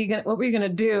 what were you gonna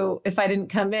do if I didn't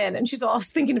come in? And she's all, I was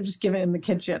thinking of just giving him the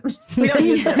kitchen. We don't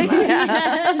use that much.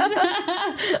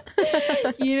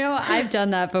 I've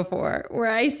done that before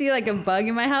where I see like a bug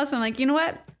in my house and I'm like, you know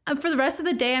what? For the rest of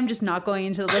the day, I'm just not going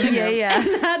into the living room.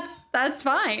 And that's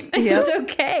fine. Yep. It's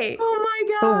okay. Oh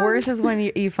my The worst is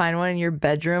when you find one in your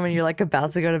bedroom and you're like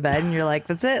about to go to bed and you're like,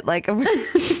 that's it. Like,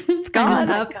 it's I'm gone.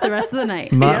 just up the rest of the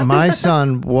night. My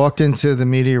son walked into the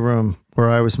media room where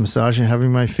I was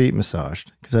having my feet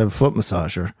massaged because I have a foot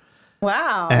massager.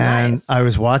 Wow. And nice. I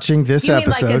was watching this You mean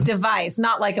episode. like a device,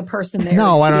 not like a person there.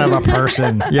 No, I don't have a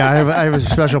person. Yeah, I have a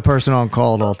special person on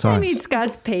call at all I times. need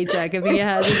Scott's paycheck if he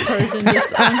has this person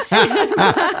just on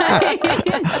standby.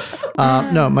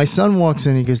 No, my son walks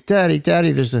in. He goes, "Daddy,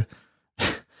 there's a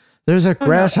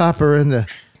grasshopper in the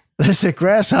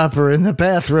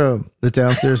bathroom, one of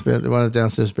the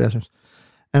downstairs bathrooms."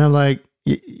 And I'm like,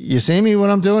 "You see me? What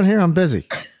I'm doing here? I'm busy."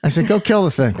 I said, "Go kill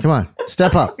the thing. Come on,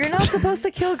 step up." You're not supposed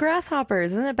to kill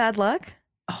grasshoppers. Isn't it bad luck?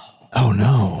 Oh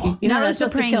no! You're not that's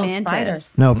supposed a to kill praying mantis.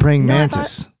 spiders. No, praying No,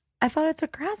 mantis. I thought it's a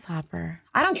grasshopper.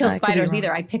 I don't kill No, I could be spiders wrong.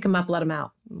 either. I pick them up, let them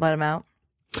out. Let them out.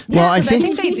 Well, I 'cause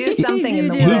think they do something in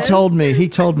the he world. told me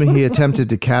he attempted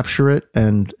to capture it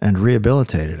and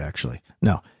rehabilitate it. Actually,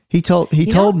 no, he told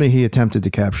me he attempted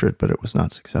to capture it, but it was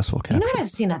not successful You capture. know what I've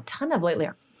seen a ton of lately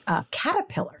are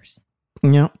caterpillars.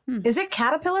 Yeah, Is it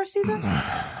caterpillar season?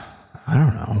 I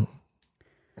don't know.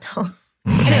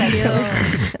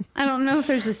 I don't know if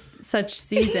there's such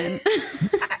season.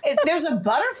 There's a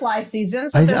butterfly season.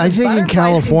 So I think in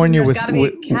California with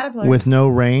with no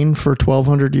rain for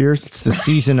 1,200 years, it's the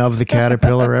season of the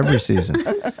caterpillar every season.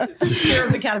 Fear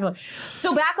of the caterpillar.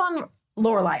 So back on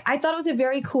Lorelai, I thought it was a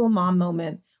very cool mom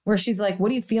moment where she's like,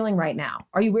 "What are you feeling right now?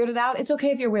 Are you weirded out? It's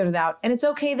okay if you're weirded out, and it's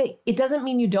okay that it doesn't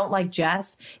mean you don't like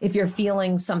Jess if you're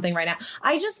feeling something right now."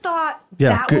 I just thought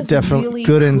that good, was definitely really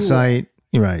good cool. insight.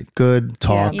 You're right. Good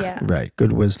talk. Yeah. Right.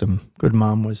 Good wisdom. Good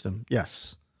mom wisdom.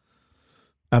 Yes.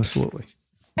 Absolutely.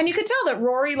 And you could tell that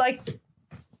Rory, like,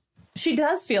 she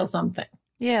does feel something.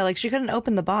 Yeah, like she couldn't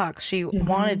open the box. She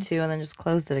wanted to and then just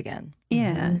closed it again.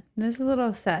 Yeah, there's a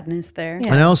little sadness there.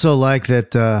 And I also like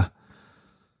that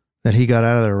that he got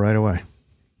out of there right away.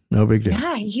 No big deal.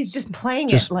 Yeah, he's just playing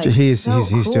Just- it like he's so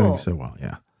cool. doing so well.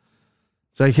 Yeah.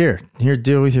 It's like here,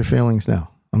 deal with your feelings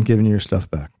now. I'm giving you your stuff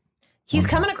back. He's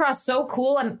coming across so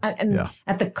cool, and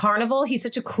at the carnival, he's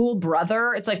such a cool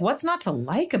brother. It's like, what's not to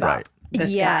like about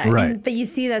this guy? and- but you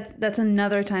see that's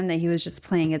another time that he was just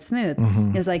playing it smooth.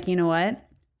 Mhm. He's like, you know what?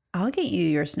 I'll get you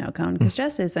your snow cone because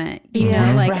Jess isn't. You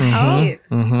Yeah. know, like Right.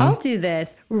 I'll do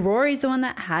this. Rory's the one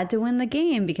that had to win the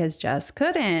game because Jess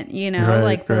couldn't. You know, Right,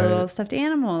 like for the right. little stuffed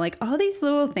animal, like all these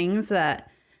little things that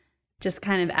just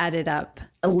kind of added up,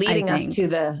 Leading I us think. to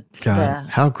the God,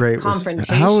 how great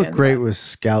confrontation. was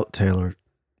Scout Taylor?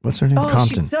 What's her name? Oh, Compton.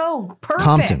 she's so perfect.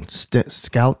 Compton.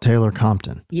 Scout Taylor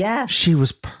Compton. Yes. She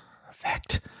was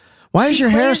perfect. Why does your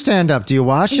hair plays- stand up? Do you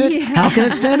wash it? Yeah. How can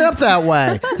it stand up that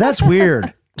way? That's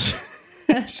weird.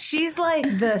 She's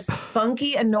like the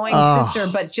spunky, annoying Oh. sister,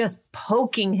 but just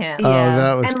poking him. Oh,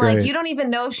 that was and great. like, you don't even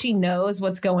know if she knows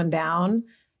what's going down,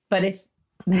 but if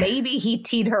maybe he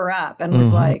teed her up and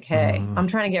was Mhm, like, hey, I'm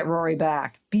trying to get Rory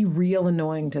back. Be real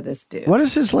annoying to this dude. What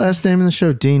is his last name in the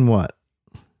show? Dean what?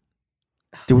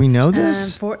 Do we know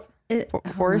this? Forrester?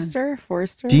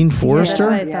 Dean Yeah, Forrester?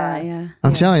 that's what I thought, yeah.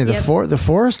 I'm telling you, Yep. the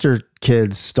Forrester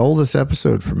kids stole this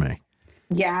episode from me.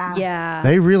 Yeah. Yeah.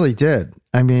 They really did.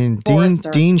 I mean, Forrester.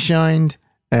 Dean shined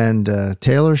and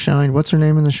Taylor shined. What's her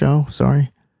name in the show? Sorry.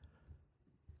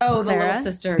 Oh, the Clara? little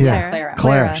sister. Yeah, Clara.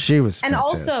 Clara. She was And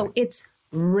fantastic. also, it's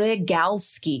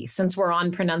Rygalski, since we're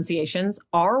on pronunciations.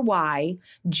 Rygalski.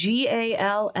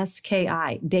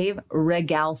 Dave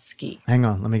Rygalski. Hang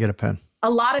on, let me get a pen. A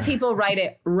lot of people write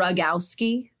it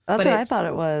Rogowski. That's but what I it's thought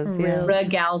it was. Yeah.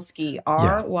 Rygalski.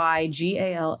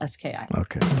 Rygalski.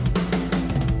 Okay.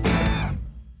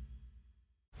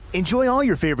 Enjoy all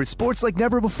your favorite sports like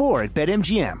never before at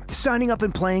BetMGM. Signing up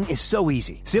and playing is so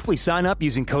easy. Simply sign up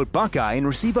using code Buckeye and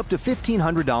receive up to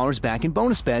 $1,500 back in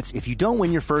bonus bets if you don't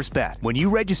win your first bet. When you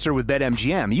register with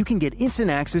BetMGM, you can get instant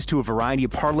access to a variety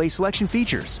of parlay selection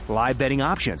features, live betting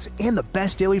options, and the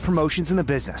best daily promotions in the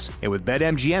business. And with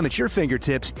BetMGM at your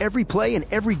fingertips, every play and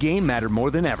every game matter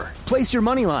more than ever. Place your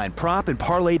moneyline, prop, and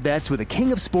parlay bets with the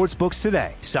king of sportsbooks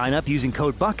today. Sign up using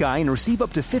code Buckeye and receive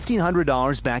up to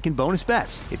 $1,500 back in bonus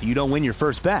bets if you don't win your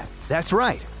first bet. That's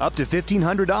right, up to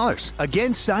 $1,500.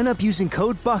 Again, sign up using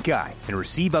code Buckeye and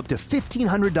receive up to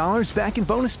 $1,500 back in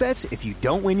bonus bets if you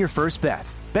don't win your first bet.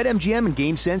 BetMGM and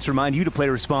GameSense remind you to play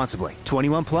responsibly.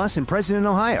 21 plus and present in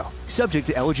Ohio. Subject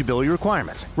to eligibility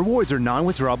requirements. Rewards are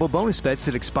non-withdrawable bonus bets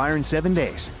that expire in 7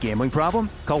 days. Gambling problem?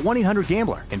 Call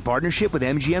 1-800-GAMBLER in partnership with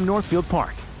MGM Northfield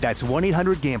Park. That's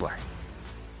 1-800-GAMBLER.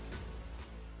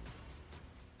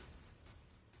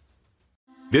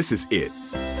 This is it.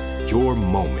 Your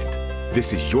moment.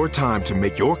 This is your time to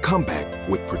make your comeback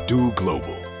with Purdue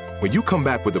Global. When you come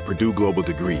back with a Purdue Global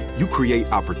degree, you create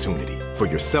opportunity for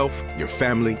yourself, your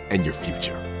family, and your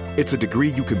future. It's a degree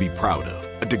you can be proud of,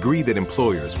 a degree that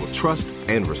employers will trust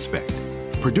and respect.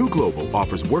 Purdue Global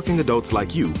offers working adults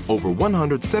like you over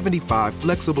 175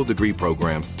 flexible degree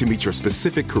programs to meet your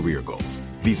specific career goals.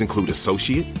 These include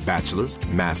associate, bachelor's,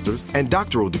 master's, and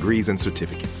doctoral degrees and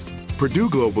certificates. Purdue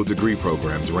Global degree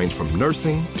programs range from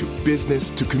nursing to business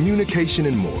to communication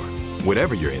and more.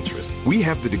 Whatever your interest, we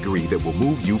have the degree that will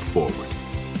move you forward.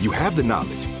 You have the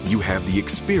knowledge, you have the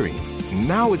experience.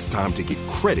 Now it's time to get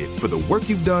credit for the work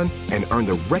you've done and earn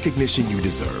the recognition you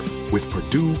deserve with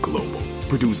Purdue Global,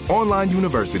 Purdue's online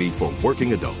university for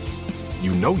working adults.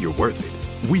 You know you're worth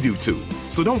it. We do too.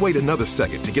 So don't wait another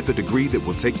second to get the degree that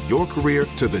will take your career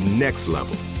to the next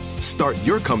level. Start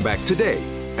your comeback today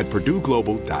at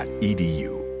purdueglobal.edu.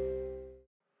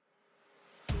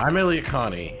 I'm Elliot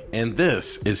Connie, and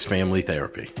this is Family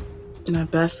Therapy. My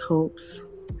best hopes,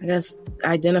 I guess,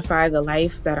 identify the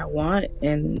life that I want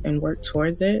and work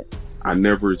towards it. I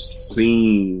never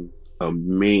seen a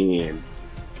man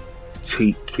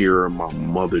take care of my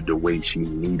mother the way she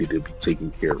needed to be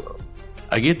taken care of.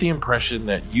 I get the impression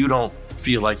that you don't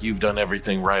feel like you've done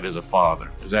everything right as a father.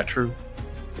 Is that true?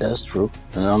 That's true,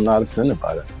 and I'm not offended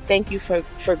by that. Thank you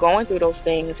for going through those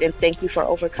things, and thank you for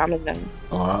overcoming them.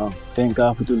 Thank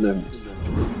God for deliverance.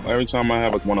 Every time I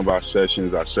have one of our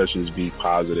sessions be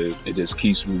positive. It just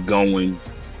keeps me going.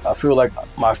 I feel like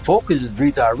my focus is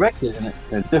redirected in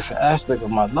a different aspect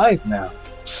of my life now.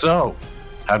 So,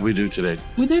 how'd we do today?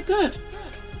 We did good.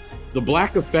 The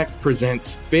Black Effect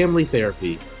presents Family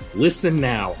Therapy. Listen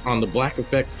now on the Black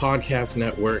Effect Podcast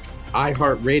Network,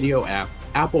 iHeartRadio app,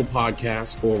 Apple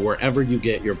Podcasts, or wherever you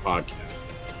get your podcasts.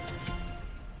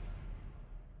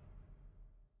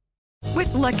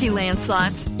 With Lucky Land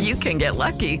Slots, you can get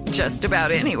lucky just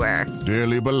about anywhere.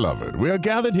 Dearly beloved, we are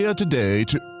gathered here today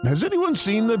to... Has anyone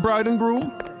seen the bride and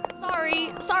groom?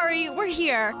 Sorry, we're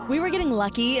here. We were getting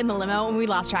lucky in the limo and we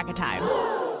lost track of time.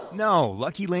 No,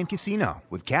 Lucky Land Casino,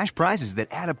 with cash prizes that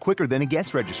add up quicker than a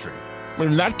guest registry.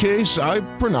 In that case, I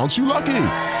pronounce you lucky.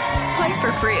 Play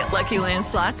for free at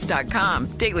LuckyLandSlots.com.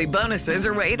 Daily bonuses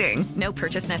are waiting. No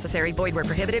purchase necessary. Void where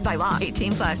prohibited by law.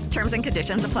 18+. Terms and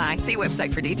conditions apply. See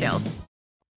website for details.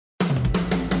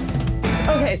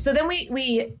 Okay, so then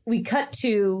we cut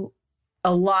to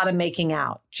a lot of making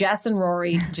out. Jess and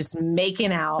Rory just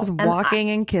making out. Just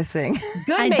walking and kissing.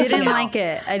 Good. I didn't like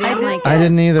it. I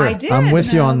didn't either. I did. I'm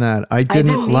with you on that. I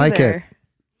didn't like it.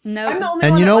 No. I'm the only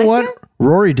And one you that know liked what? it?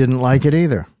 Rory didn't like it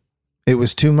either. It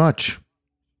was too much.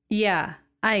 Yeah,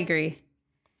 I agree.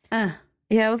 Yeah,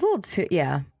 it was a little too.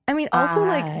 Yeah. I mean, also,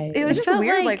 like, it was just felt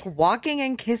weird, like walking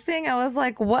and kissing. I was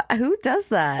like, what? Who does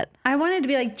that? I wanted to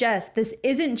be like, Jess, this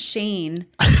isn't Shane.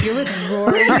 You're with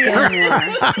Rory Gilmore.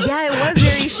 Yeah, it was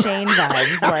very Shane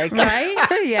vibes. Like, right?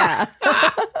 Yeah.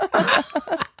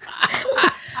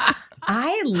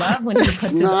 I love when he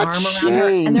puts his arm around her.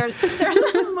 And there's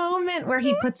a moment where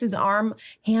he puts his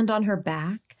hand on her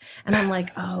back. And I'm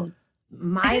like, oh,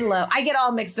 Milo. I get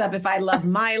all mixed up if I love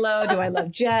Milo. Do I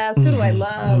love Jess? Who do I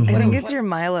love? I think it's your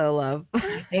Milo love. I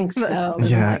think so.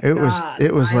 Yeah,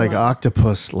 it was like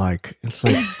octopus like. It's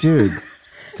like, dude,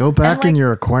 go back in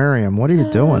your aquarium. What are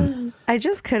you doing? I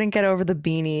just couldn't get over the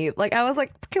beanie. Like, I was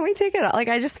like, can we take it off? Like,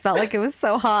 I just felt like it was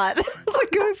so hot. I was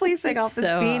like, can we please take off this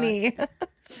beanie?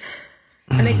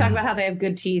 And they talk about how they have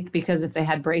good teeth because if they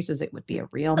had braces, it would be a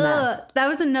real mess. That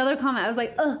was another comment. I was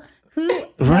like, who?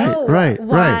 Right, no. right.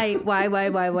 Why?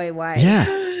 Yeah.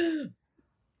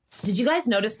 Did you guys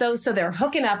notice though? So they're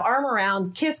hooking up, arm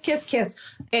around, kiss, kiss, kiss.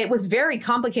 It was very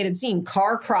complicated scene.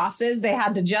 Car crosses. They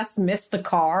had to just miss the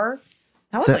car.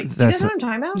 That was do you guys know what I'm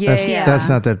talking about? Yeah. That's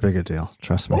not that big a deal.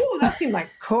 Trust me. Oh, that seemed like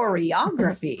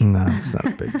choreography. No, it's not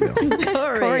a big deal.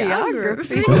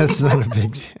 Choreography. That's not a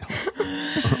big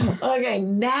deal. Okay,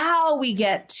 now we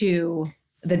get to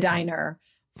the diner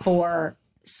for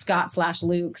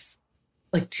Scott/Luke's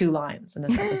like 2 lines in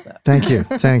this episode. Thank you.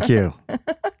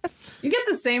 You get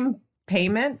the same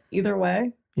payment either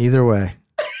way. Either way.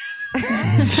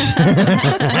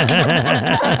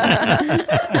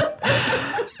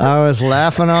 I was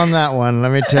laughing on that one.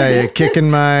 Let me tell you, kicking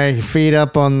my feet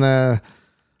up on the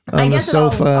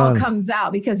sofa. It all comes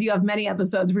out because you have many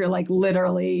episodes where you're like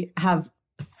literally have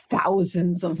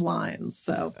thousands of lines.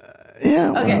 So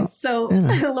yeah. Okay, well, so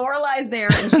Lorelai's there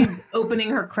and she's opening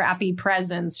her crappy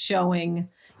presents,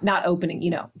 not opening,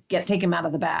 take him out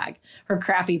of the bag. Her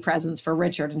crappy presents for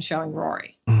Richard and showing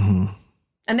Rory. Mm-hmm.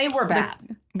 And they were bad.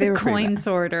 The coin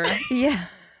sorter. Yeah.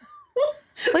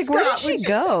 Like, Scott, where did she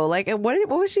go? Like, what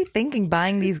was she thinking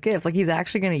buying these gifts? Like, he's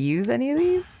actually going to use any of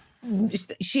these?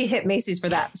 She hit Macy's for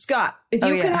that. Scott, if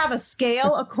you could have a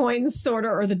scale, a coin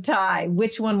sorter, or the tie,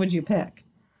 which one would you pick?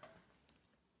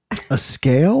 A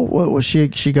scale? What was she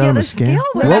got on a scale?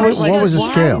 What was a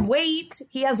scale?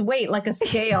 He has weight like a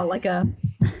scale, like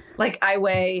I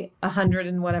weigh 100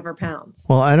 and whatever pounds.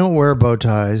 Well, I don't wear bow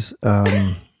ties.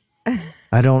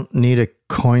 I don't need a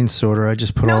coin sorter. I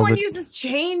just put No one uses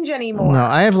change anymore. No,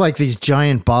 I have like these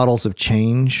giant bottles of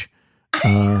change.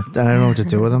 I don't know what to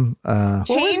do with them.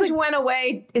 Change went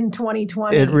away in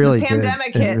 2020. It really the did.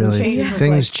 pandemic hit. Really and change did. was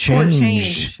Things like,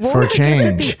 change for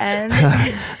change. for change.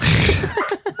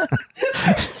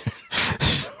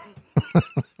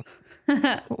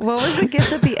 What was the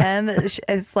gift at the end?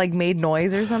 It's like made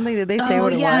noise or something. Did they say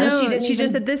what it was? No, she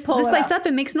just said this lights up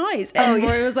and makes noise. And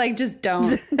Rory was like, just don't.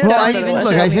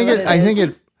 I think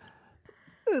it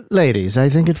ladies, I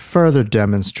think it further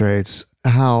demonstrates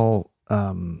how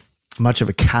much of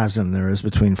a chasm there is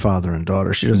between father and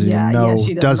daughter. She doesn't even know,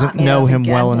 doesn't know him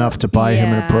well enough to buy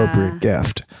him an appropriate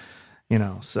gift.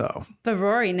 So. But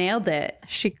Rory nailed it.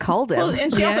 She called him. Well,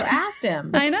 and she also asked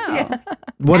him. I know. Yeah.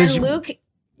 What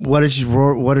did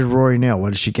Rory nail?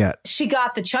 What did she get? She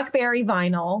got the Chuck Berry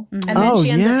vinyl, and then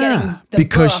she ends up getting the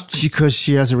because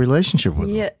she has a relationship with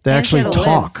him. They actually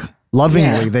talk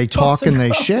lovingly. Yeah. They talk and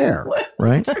they share,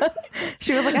 right?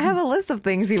 She was like, "I have a list of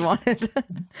things he wanted."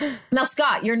 Now,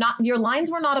 Scott, your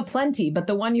lines were not aplenty, but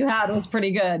the one you had was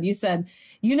pretty good. You said,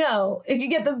 if you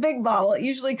get the big bottle, it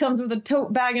usually comes with a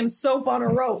tote bag and soap on a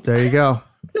rope. There you go.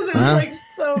 Because it was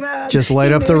so bad. Just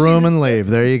light up the room and leave.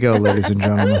 There you go, ladies and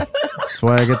gentlemen. That's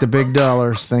why I get the big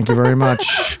dollars. Thank you very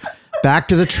much. Back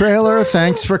to the trailer.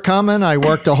 Thanks for coming. I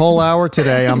worked a whole hour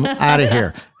today. I'm out of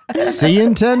here. See you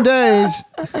in 10 days.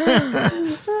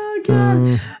 Okay,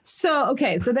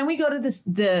 So then we go to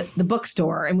the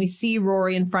bookstore and we see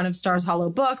Rory in front of Stars Hollow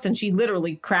Books, and she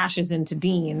literally crashes into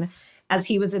Dean as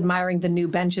he was admiring the new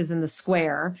benches in the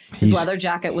square. His leather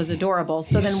jacket was adorable.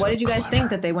 So then what did you guys think?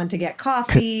 That they went to get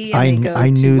coffee and I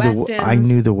knew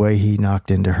Weston's? the way he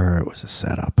knocked into her, it was a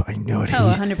setup. I knew it.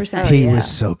 100%. He was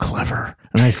so clever.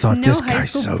 And I thought, this high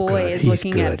guy's school so boy good. is He's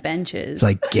looking good. at benches. It's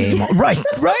like game on. Right.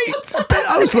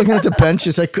 I was looking at the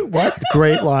benches. What?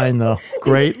 Great line, though.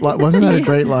 Wasn't that a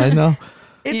great line, though?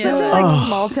 It's such a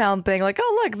small town thing. Like,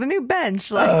 oh, look, the new bench.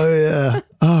 Like, oh, yeah.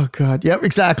 Oh, God. Yeah,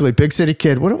 exactly. Big city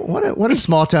kid. What do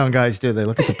small town guys do? They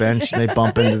look at the bench and they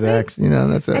bump into the ex.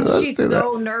 That's it. And she's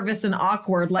so nervous and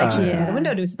awkward. Like, she's in the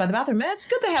window by the bathroom. It's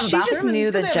good they have a bathroom. She just knew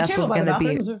that Jess was going to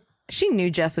be... bathroom. She knew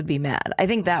Jess would be mad. I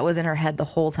think that was in her head the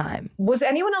whole time. Was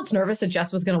anyone else nervous that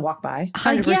Jess was going to walk by?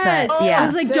 100%. Yes. I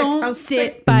was like, don't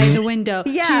sit by the window.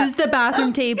 Choose the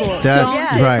bathroom table. That's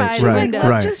don't sit by the window.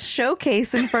 Let's just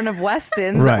showcase in front of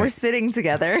Weston's that we're sitting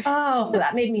together. Oh,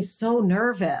 that made me so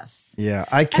nervous. Yeah,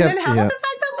 I kept... And then how about the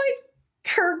fact that, like,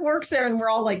 Kirk works there and we're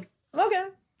all like, okay.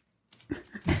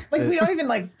 Like, we don't even,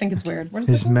 like, think it's weird.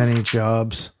 His many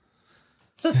jobs.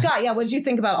 So, Scott, what did you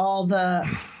think about all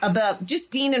about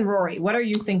just Dean and Rory? What are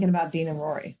you thinking about Dean and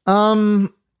Rory?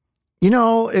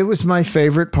 It was my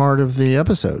favorite part of the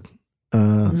episode.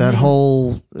 That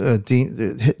whole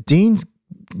Dean's,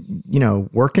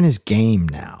 working his game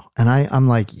now. And I'm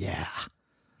like, yeah,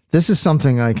 this is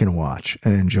something I can watch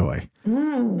and enjoy.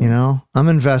 I'm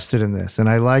invested in this and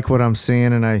I like what I'm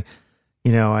seeing. And I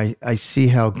see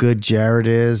how good Jared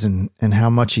is and how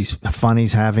much fun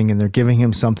he's having, and they're giving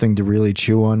him something to really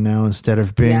chew on now instead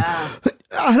of being,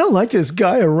 I don't like this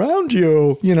guy around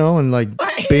you, and like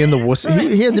being the wussy.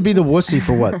 He had to be the wussy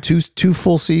for what, two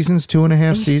full seasons,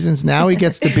 2.5 seasons. Now he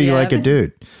gets to be like a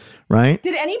dude, right?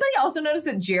 Did anybody also notice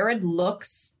that Jared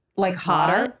looks like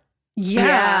hotter?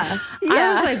 Yeah.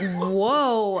 I was like,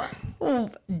 whoa.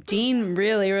 Dean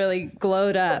really, really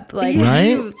glowed up. Like,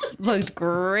 he looked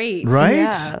great. Right?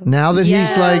 Yeah. Now that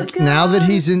he's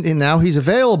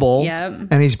available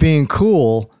and he's being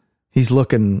cool, he's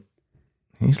looking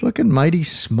mighty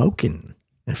smoking.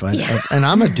 And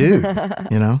I'm a dude,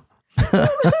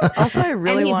 Also, I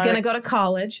really he's going to go to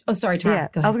college. Oh, sorry, Tara.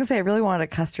 I was going to say, I really wanted a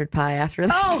custard pie after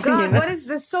this. Oh, God, what is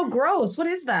this? So gross. What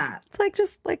is that? It's like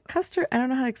just like custard. I don't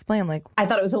know how to explain. Like, I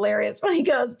thought it was hilarious when he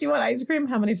goes, do you want ice cream?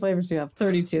 How many flavors do you have?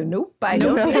 32. Nope. I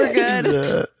don't. We're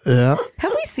good. Yeah.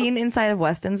 Have we seen Inside of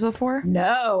Weston's before?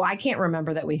 No, I can't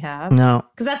remember that we have. No.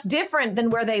 Because that's different than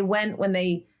where they went when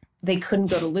they couldn't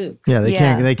go to Luke's. Yeah,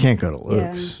 they can't go to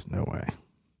Luke's. Yeah. No way.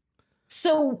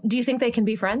 So do you think they can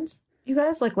be friends? You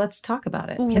guys, let's talk about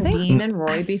it. Can Dean and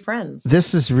Rory be friends?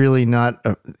 This is really not...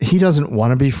 he doesn't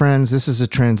want to be friends. This is a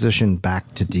transition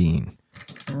back to Dean.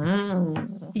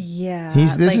 Yeah.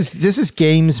 This is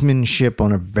gamesmanship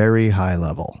on a very high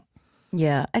level.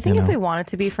 Yeah. I think if they wanted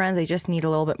to be friends, they just need a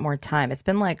little bit more time. It's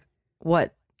been like,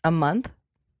 what, a month?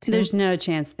 There's no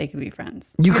chance they could be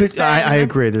friends. You could... I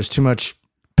agree. There's too much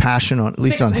passion on, at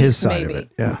least on his side of it.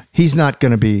 Yeah. He's not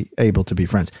going to be able to be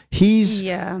friends. He's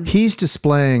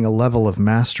displaying a level of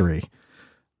mastery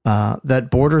that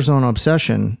borders on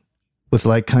obsession with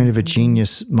like kind of a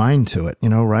genius mind to it,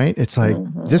 right? It's like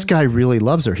this guy really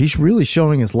loves her. He's really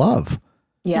showing his love.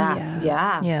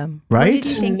 Yeah. Right?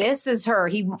 He misses her.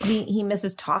 He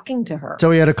misses talking to her. So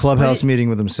he had a clubhouse meeting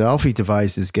with himself. He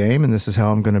devised his game, and this is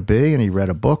how I'm going to be. And he read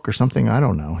a book or something. I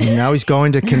don't know. And now he's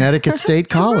going to Connecticut State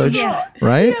College,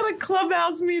 right? He had a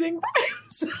clubhouse meeting by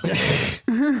himself.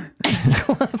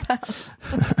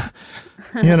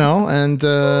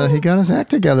 And he got his act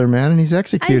together, man, and he's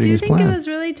executing his plan. I think it was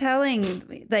really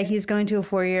telling that he's going to a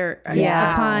 4-year,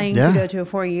 applying to go to a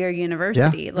 4-year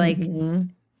university. Yeah. Like,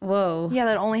 whoa. Yeah,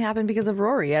 that only happened because of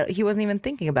Rory. He wasn't even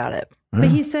thinking about it. But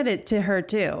he said it to her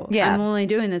too. Yeah. I'm only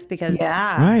doing this because,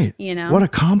 right. What a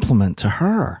compliment to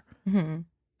her. Mm-hmm.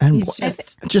 And he's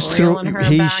just through,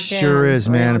 he sure is,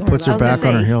 man. It puts her back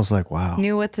on her heels like, wow.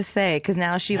 Knew what to say because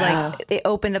now she it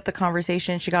opened up the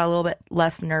conversation. She got a little bit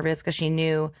less nervous because she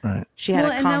knew she had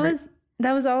a conversation. And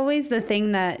that was always the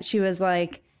thing that she was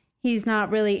like, he's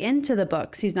not really into the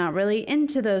books. He's not really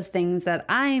into those things that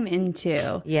I'm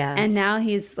into. Yeah. And now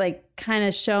he's like kind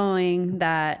of showing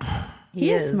that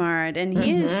he is smart and he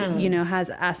is,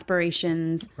 has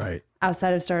aspirations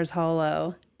outside of Stars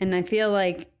Hollow. And I feel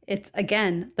like it's,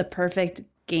 again, the perfect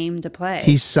game to play.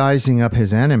 He's sizing up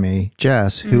his enemy,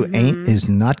 Jess, who is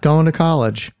not going to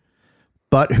college,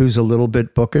 but who's a little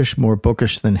bit bookish, more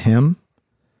bookish than him.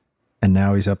 And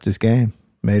now he's upped his game.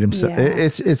 Made him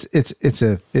it's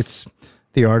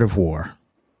the art of war.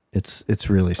 It's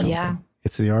really something. Yeah.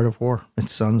 It's the art of war.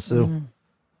 It's Sun Tzu.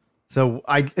 So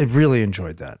I really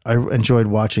enjoyed that. I enjoyed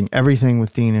watching everything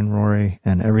with Dean and Rory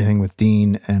and everything with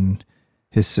Dean and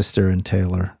his sister and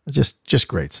Taylor. Just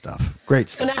great stuff. Great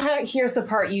So stuff. now here's the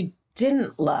part you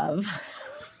didn't love.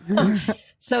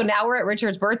 So now we're at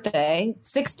Richard's birthday,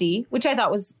 60, which I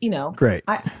thought was, Great.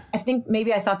 I think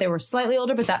maybe I thought they were slightly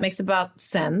older, but that makes about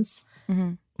sense.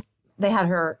 Mm-hmm. They had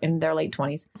her in their late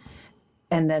 20s.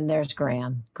 And then there's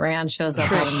Gran. Gran shows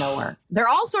up out of nowhere. They're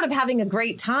all sort of having a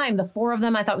great time. The four of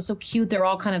them I thought was so cute. They're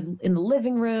all kind of in the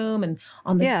living room and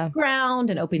on the ground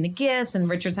and opening the gifts. And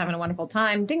Richard's having a wonderful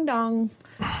time. Ding dong.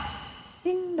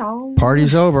 Ding dong.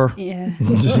 Party's over. Yeah.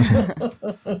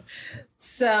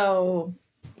 So,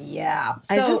 yeah.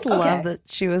 I just love that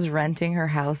she was renting her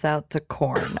house out to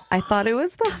Corn. I thought it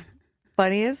was the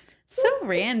funniest. So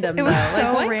random. It was though.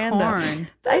 so why random. Corn?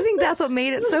 I think that's what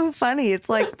made it so funny. It's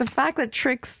like the fact that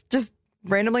Trix just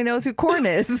randomly knows who Corn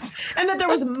is. And that there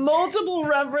was multiple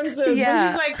references. Yeah.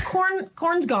 And she's like,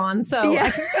 Corn's gone. So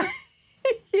Yeah.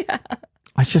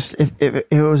 I just, if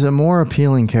it was a more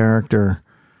appealing character,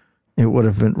 it would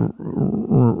have been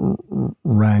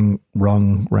rang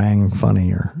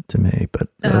funnier to me. But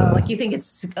like you think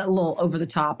it's a little over the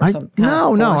top or something.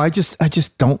 No. I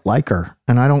just don't like her,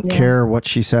 and I don't care what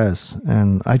she says,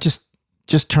 and I just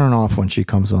turn off when she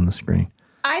comes on the screen.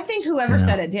 I think whoever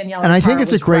said it, Danielle. And I think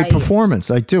it's a was great right.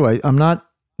 performance. I do. I'm not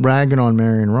ragging on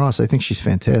Marion Ross. I think she's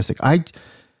fantastic.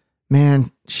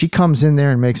 She comes in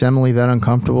there and makes Emily that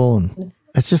uncomfortable, and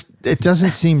it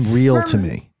doesn't seem real to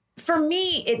me. For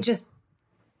me, it just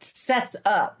sets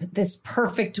up this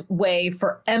perfect way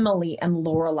for Emily and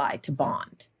Lorelai to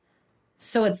bond.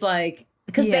 So it's like,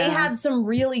 because they had some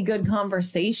really good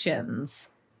conversations.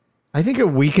 I think it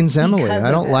weakens Emily.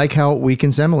 I don't like how it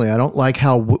weakens Emily. I don't like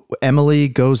how Emily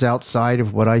goes outside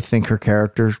of what I think her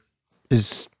character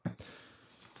is.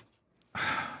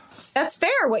 That's fair.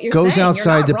 What you're saying. Goes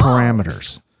outside the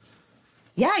parameters.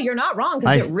 Yeah, you're not wrong,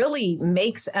 because it really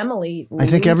makes Emily I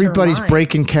think lose her everybody's mind.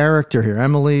 breaking character here.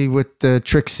 Emily with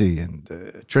Trixie,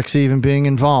 and Trixie even being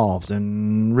involved,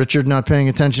 and Richard not paying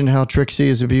attention to how Trixie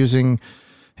is abusing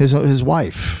his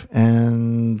wife,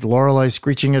 and Lorelai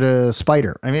screeching at a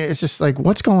spider. I mean, it's just like,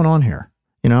 what's going on here?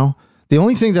 The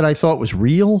only thing that I thought was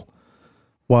real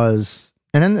was,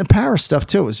 and then the Paris stuff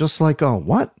too, was just like, oh,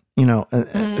 what?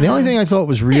 The only thing I thought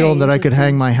was real that I could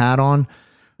hang my hat on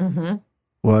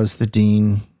was the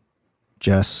Dean,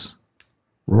 Jess,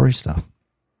 Rory stuff.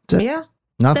 That's it. Yeah.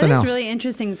 Nothing That else. is really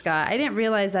interesting, Scott. I didn't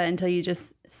realize that until you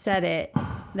just said it,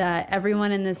 that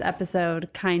everyone in this episode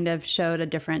kind of showed a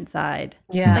different side.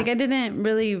 Yeah. Like I didn't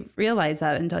really realize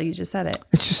that until you just said it.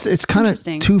 It's kind of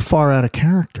too far out of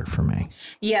character for me.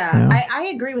 Yeah,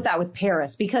 I agree with that with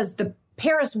Paris, because the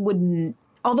Paris wouldn't,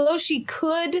 although she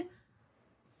could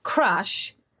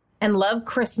crush and love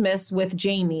Christmas with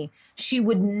Jamie, she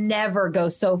would never go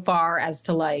so far as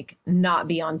to like not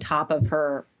be on top of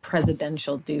her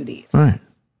presidential duties. Right.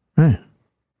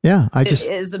 Yeah, It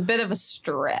is a bit of a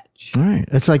stretch. Right.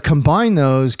 It's like, combine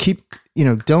those,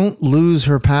 don't lose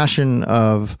her passion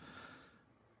of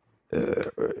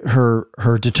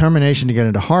her determination to get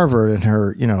into Harvard, and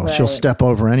her, she'll step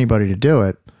over anybody to do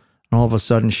it. And all of a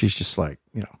sudden she's just like,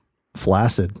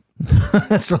 flaccid.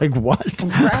 It's like, what?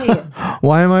 Right.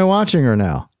 Why am I watching her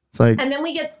now? It's like, And then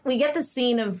we get the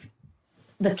scene of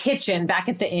the kitchen back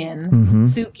at the inn, Mhm.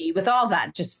 Suki, with all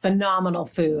that just phenomenal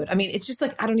food. I mean, it's just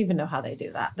like, I don't even know how they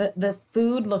do that. The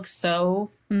food looks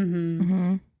so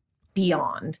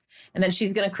beyond. And then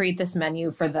she's going to create this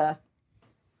menu for the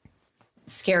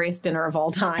scariest dinner of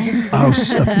all time.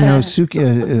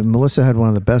 Suki, Melissa had one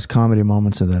of the best comedy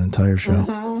moments of that entire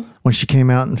show. When she came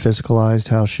out and physicalized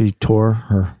how she tore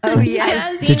her. Oh, thing.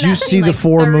 yes. Did you see the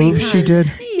 4 moves she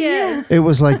did? Yes. It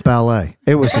was like ballet.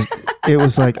 It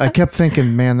was like, I kept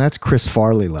thinking, man, that's Chris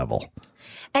Farley level.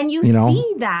 And you know?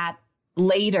 see that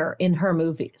later in her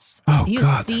movies. Oh, you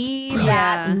God, see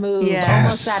that move, Yes.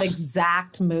 almost that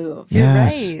exact move.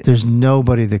 Yes. There's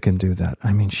nobody that can do that.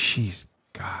 I mean,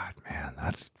 God, man,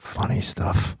 that's funny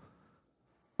stuff.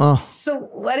 Oh, So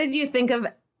what did you think of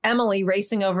Emily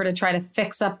racing over to try to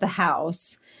fix up the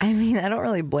house? I mean, I don't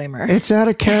really blame her. it's out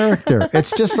of character.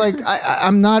 It's just like,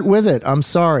 I'm not with it. I'm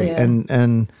sorry. Yeah.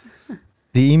 And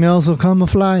the emails will come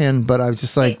a-flying, but I was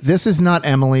just like, this is not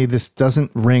Emily. This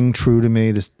doesn't ring true to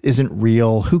me. This isn't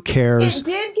real. Who cares? It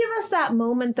did give us that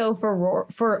moment, though, for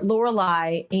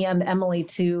Lorelai and Emily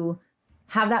to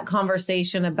have that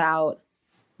conversation about,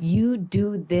 you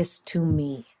do this to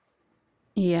me.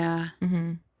 Yeah.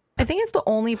 I think it's the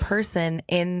only person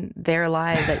in their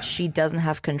life that she doesn't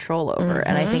have control over.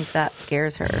 And I think that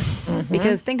scares her.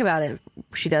 Because think about it.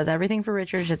 She does everything for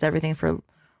Richard. She does everything for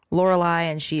Lorelai,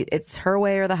 and it's her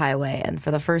way or the highway. And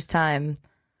for the first time,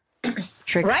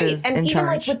 Trix is and in even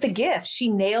charge. like with the gift, she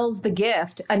nails the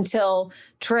gift until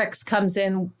Trix comes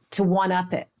in to one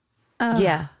up it.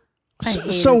 Yeah.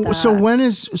 So when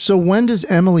does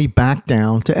Emily back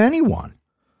down to anyone?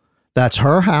 That's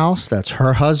her house. That's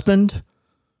her husband.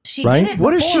 She right? did it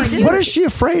What before, is she? dude. What is she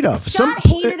afraid of? Scott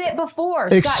hated it before.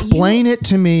 Explain it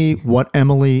to me. What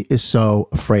Emily is so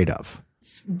afraid of?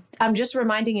 I'm just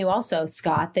reminding you also,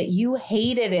 Scott, that you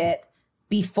hated it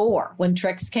before when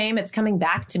Trix came. It's coming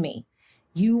back to me.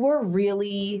 You were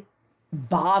really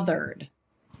bothered.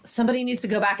 Somebody needs to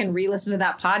go back and re-listen to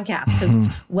that podcast because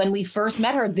when we first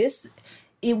met her,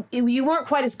 you weren't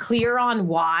quite as clear on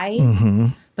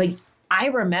why, but I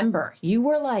remember you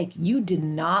were like, you did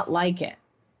not like it.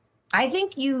 I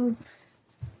think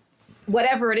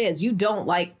whatever it is, you don't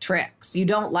like Trix. You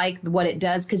don't like what it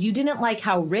does because you didn't like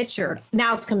how Richard,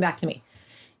 now it's come back to me.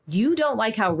 You don't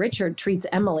like how Richard treats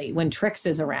Emily when Trix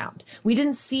is around. We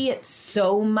didn't see it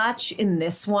so much in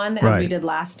this one as we did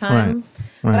last time.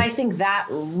 Right. But I think that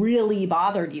really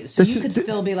bothered you. So you could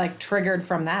still be like triggered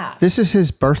from that. This is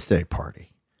his birthday party.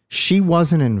 She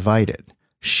wasn't invited.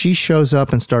 She shows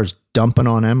up and starts dumping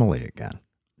on Emily again.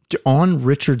 On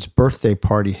Richard's birthday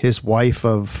party, his wife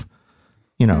of,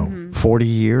 40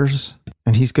 years.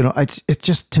 And he's going to, it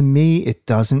just, to me, it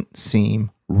doesn't seem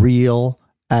real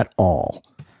at all.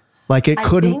 Like it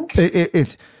couldn't,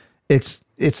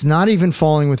 it's not even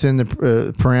falling within the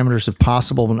parameters of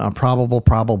possible but not probable,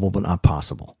 probable but not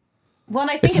possible. Well,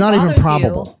 and I think it's not even bothers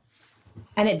probable. You,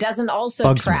 and it doesn't also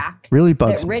bugs track. Me. Really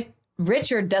bugs me.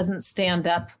 Richard doesn't stand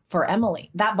up for Emily.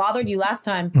 That bothered you last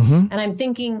time. And I'm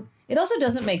thinking it also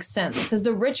doesn't make sense because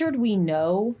the Richard we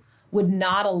know would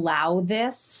not allow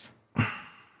this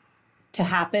to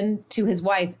happen to his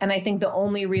wife. And I think the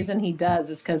only reason he does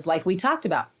is because, like we talked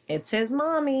about, it's his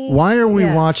mommy. Why are we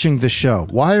watching the show?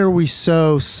 Why are we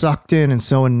so sucked in and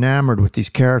so enamored with these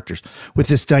characters, with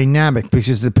this dynamic?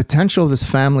 Because the potential of this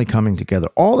family coming together,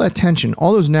 all that tension,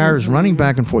 all those narratives running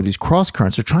back and forth, these cross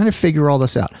currents, they're trying to figure all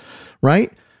this out,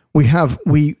 right? We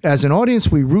as an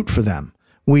audience, we root for them.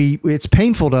 It's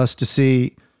painful to us to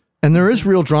see, and there is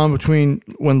real drama between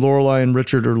when Lorelai and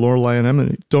Richard or Lorelai and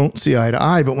Emily don't see eye to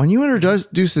eye. But when you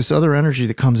introduce this other energy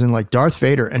that comes in like Darth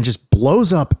Vader and just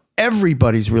blows up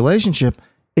everybody's relationship,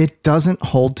 it doesn't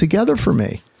hold together for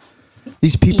me.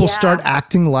 These people start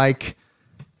acting like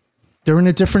they're in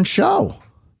a different show.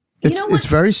 It's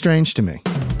very strange to me.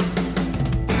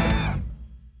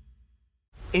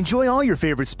 Enjoy all your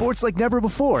favorite sports like never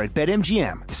before at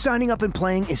BetMGM. Signing up and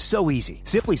playing is so easy.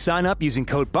 Simply sign up using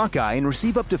code Buckeye and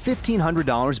receive up to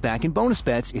 $1,500 back in bonus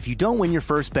bets if you don't win your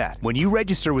first bet. When you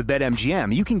register with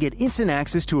BetMGM, you can get instant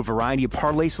access to a variety of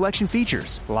parlay selection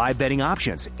features, live betting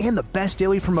options, and the best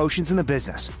daily promotions in the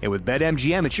business. And with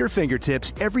BetMGM at your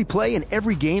fingertips, every play and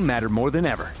every game matter more than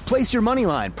ever. Place your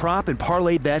moneyline, prop, and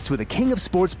parlay bets with the king of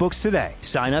sportsbooks today.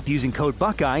 Sign up using code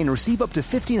Buckeye and receive up to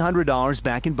 $1,500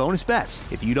 back in bonus bets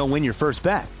if you don't win your first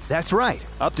bet. That's right,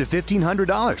 up to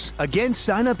 $1,500. Again,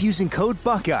 sign up using code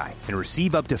Buckeye and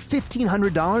receive up to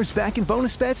 $1,500 back in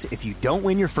bonus bets if you don't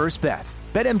win your first bet.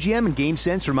 BetMGM and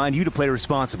GameSense remind you to play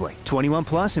responsibly. 21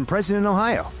 plus and present in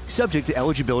Ohio. Subject to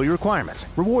eligibility requirements.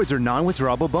 Rewards are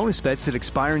non-withdrawable bonus bets that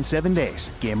expire in 7 days.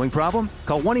 Gambling problem?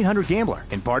 Call 1-800-GAMBLER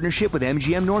in partnership with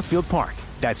MGM Northfield Park.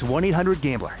 That's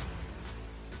 1-800-GAMBLER.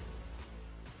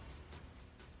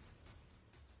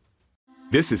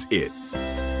 This is it.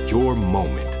 Your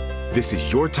moment. This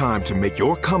is your time to make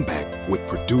your comeback with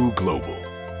Purdue Global.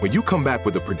 When you come back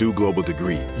with a Purdue Global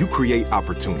degree, you create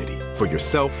opportunity for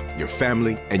yourself, your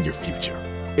family, and your future.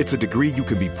 It's a degree you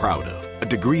can be proud of, a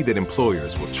degree that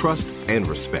employers will trust and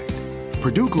respect.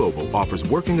 Purdue Global offers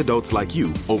working adults like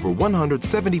you over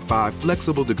 175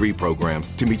 flexible degree programs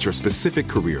to meet your specific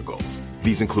career goals.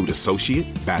 These include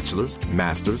associate, bachelor's,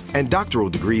 master's, and doctoral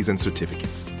degrees and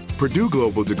certificates. Purdue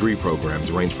Global degree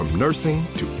programs range from nursing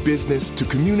to business to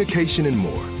communication and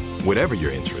more. Whatever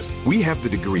your interest, we have the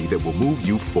degree that will move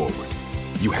you forward.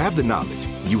 You have the knowledge,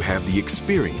 you have the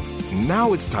experience.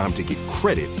 Now it's time to get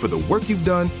credit for the work you've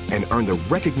done and earn the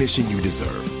recognition you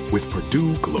deserve with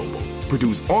Purdue Global,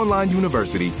 Purdue's online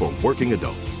university for working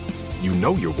adults. You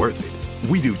know you're worth it.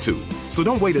 We do too. So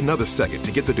don't wait another second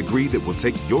to get the degree that will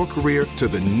take your career to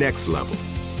the next level.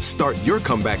 Start your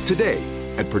comeback today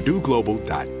at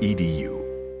purdueglobal.edu.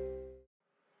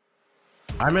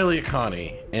 I'm Elliot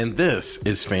Connie, and this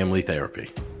is Family Therapy.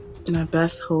 My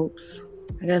best hopes,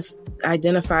 I guess,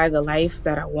 identify the life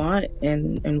that I want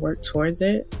and work towards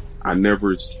it. I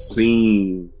never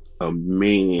seen a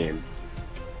man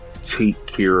take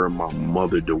care of my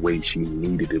mother the way she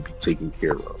needed to be taken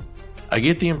care of. I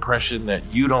get the impression that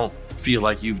you don't feel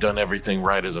like you've done everything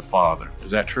right as a father.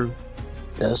 Is that true?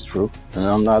 That's true. And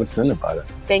I'm not offended by that.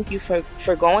 Thank you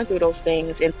for going through those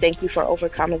things, and thank you for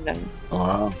overcoming them.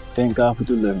 Wow. Thank God for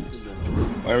deliverance.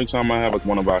 Every time I have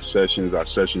one of our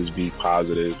sessions be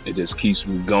positive. It just keeps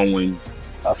me going.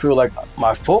 I feel like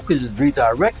my focus is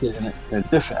redirected in a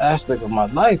different aspect of my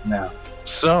life now.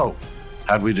 So,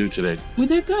 how'd we do today? We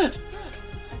did good.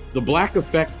 The Black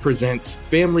Effect presents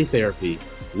Family Therapy.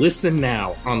 Listen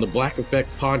now on the Black Effect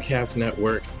Podcast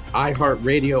Network,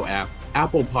 iHeartRadio app,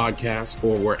 Apple Podcasts,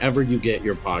 or wherever you get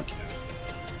your podcasts.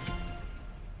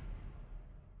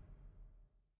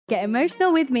 Get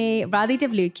emotional with me, Radhi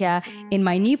Devlukia, in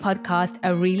my new podcast,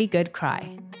 A Really Good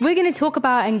Cry. We're going to talk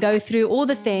about and go through all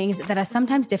the things that are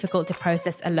sometimes difficult to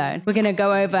process alone. We're going to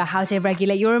go over how to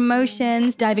regulate your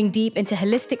emotions, diving deep into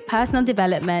holistic personal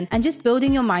development, and just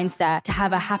building your mindset to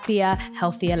have a happier,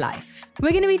 healthier life.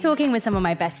 We're going to be talking with some of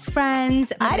my best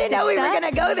friends. I didn't know we were going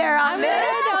to go there on this.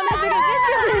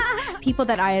 People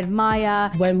that I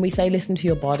admire. When we say listen to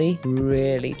your body,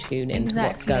 really tune into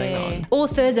what's going on.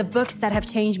 Authors of books that have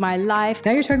changed my life.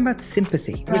 Now you're talking about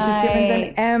sympathy, which is different than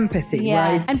empathy,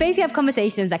 right? And basically have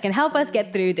conversations that can help us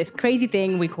get through this crazy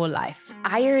thing we call life.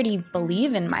 I already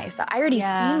believe in myself. I already see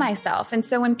myself. And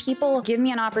so when people give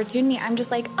me an opportunity, I'm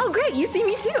just like, oh, great, you see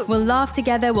me too. We'll laugh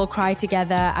together, we'll cry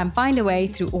together, and find a way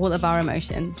through all of our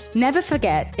emotions. Never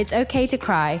forget, it's okay to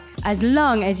cry as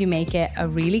long as you make it a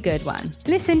really good one.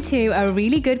 Listen to A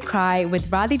Really Good Cry with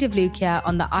Radhi Devlukia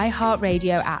on the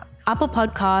iHeartRadio app, Apple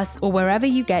Podcasts, or wherever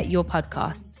you get your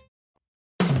podcasts.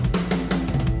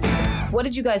 What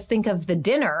did you guys think of the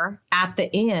dinner at the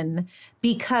inn?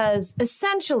 Because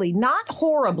essentially, not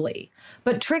horribly,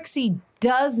 but Trixie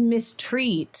does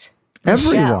mistreat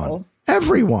Michelle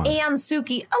Everyone. and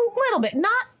Suki a little bit, not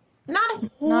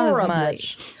horribly, Not as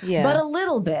much. Yeah. but a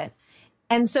little bit.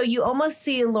 And so you almost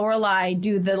see Lorelai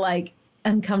do the like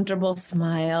uncomfortable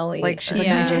smile, Like she's like,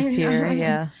 I'm just here.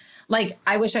 Yeah. Like,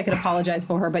 I wish I could apologize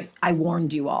for her, but I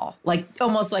warned you all. Like,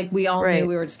 almost like we all knew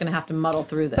we were just going to have to muddle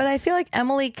through this. But I feel like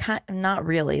Emily, not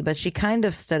really, but she kind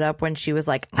of stood up when she was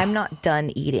like, I'm not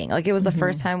done eating. Like, it was the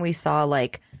first time we saw,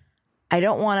 like, I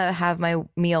don't want to have my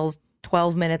meals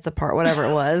 12 minutes apart, whatever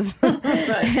it was.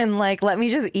 And, like, let me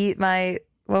just eat my,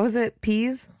 what was it,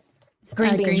 peas?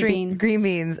 Green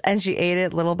beans. And she ate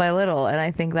it little by little. And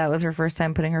I think that was her first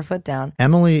time putting her foot down.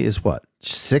 Emily is what,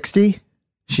 60?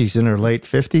 She's in her late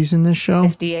 50s in this show.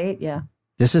 58, yeah.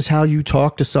 This is how you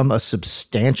talk to a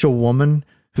substantial woman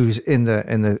who's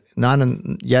not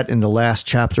yet in the last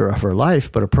chapter of her life,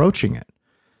 but approaching it.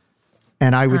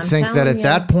 And I would think that at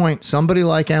that point, somebody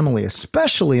like Emily,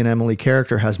 especially an Emily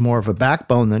character, has more of a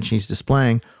backbone than she's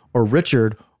displaying, or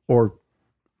Richard, or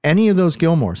any of those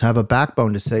Gilmores have a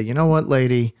backbone to say, you know what,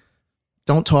 lady,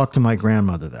 don't talk to my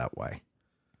grandmother that way.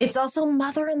 It's also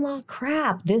mother-in-law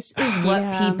crap. This is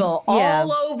what people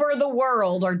all over the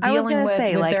world are dealing with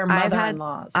their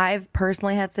mother-in-laws. I've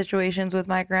personally had situations with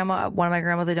my grandma, one of my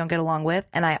grandmas I don't get along with,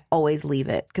 and I always leave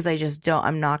it because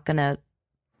I'm not going to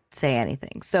say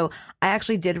anything. So I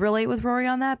actually did relate with Rory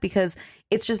on that because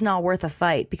it's just not worth a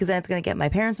fight because then it's going to get my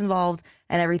parents involved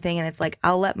and everything. And it's like,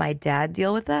 I'll let my dad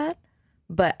deal with that,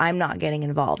 but I'm not getting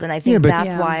involved. And I think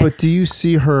that's why. But do you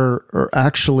see her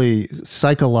actually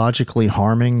psychologically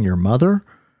harming your mother?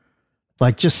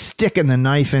 Like just sticking the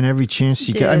knife in every chance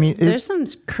you get. I mean, there's some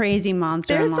crazy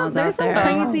monster-in-laws out there. There's some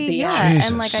crazy,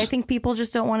 and like I think people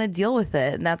just don't want to deal with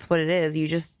it, and that's what it is. You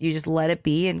just let it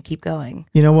be and keep going.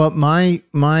 You know what? My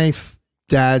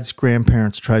dad's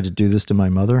grandparents tried to do this to my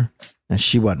mother, and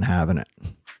she wasn't having it.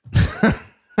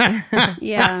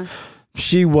 Yeah.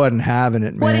 She wasn't having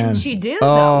it, man. What did she do,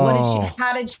 though?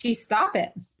 How did she stop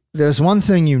it? There's one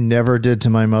thing you never did to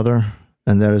my mother,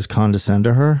 and that is condescend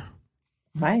to her.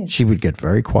 Right. She would get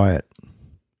very quiet.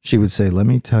 She would say, let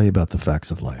me tell you about the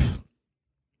facts of life.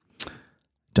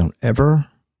 Don't ever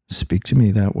speak to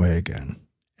me that way again,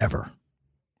 ever,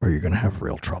 or you're going to have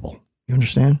real trouble. You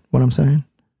understand what I'm saying?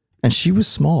 And she was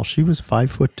small. She was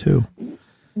 5'2".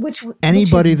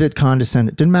 Anybody that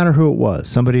condescended, didn't matter who it was,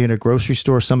 somebody in a grocery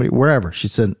store, somebody, wherever, she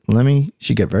said,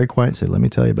 she'd get very quiet and say, let me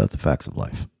tell you about the facts of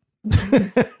life.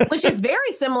 Which is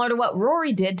very similar to what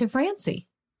Rory did to Francie.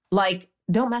 Like,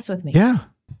 don't mess with me. Yeah.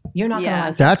 You're not going to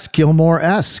like That's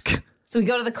Gilmore-esque. So we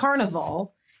go to the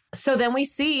carnival. So then we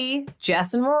see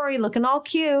Jess and Rory looking all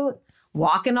cute,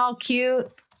 walking all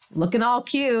cute, looking all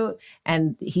cute.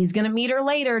 And he's going to meet her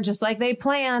later, just like they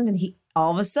planned. And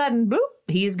all of a sudden, boop,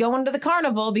 he's going to the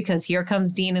carnival because here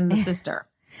comes Dean and the sister.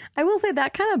 I will say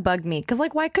that kind of bugged me because,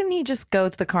 like, why couldn't he just go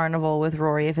to the carnival with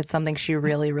Rory if it's something she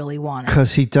really, really wanted?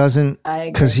 Because he doesn't.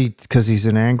 Because he's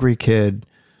an angry kid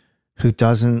who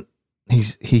doesn't.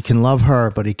 he can love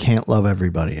her, but he can't love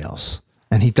everybody else.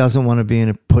 And he doesn't want to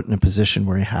be put in a position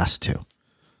where he has to.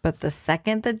 But the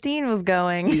second that Dean was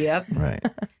going. Yep. Right.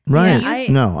 Right.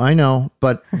 No, I know.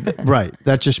 But right.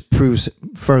 That just proves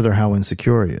further how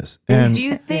insecure he is. And do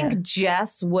you think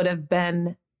Jess would have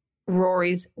been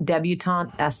Rory's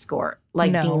debutante escort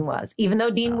like Dean was, even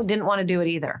though Dean didn't want to do it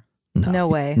either? No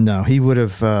way. No, he would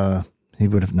have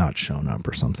not shown up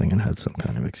or something and had some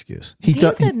kind of excuse.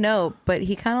 Dean said no, but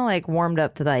he kind of like warmed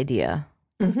up to the idea.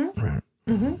 Mm-hmm. Right.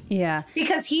 Mm-hmm. Yeah.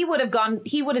 Because he would have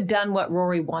done what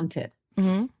Rory wanted.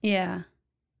 Mm-hmm. Yeah.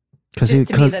 Just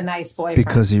to be the nice boyfriend.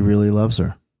 Because he really loves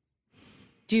her.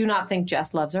 Do you not think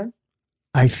Jess loves her?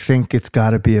 I think it's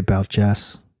got to be about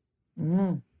Jess.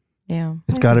 Mm. Yeah.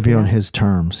 It's got to be on his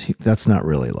terms. That's not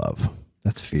really love.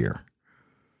 That's fear.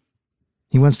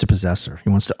 He wants to possess her. He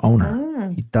wants to own her.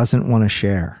 Mm. He doesn't want to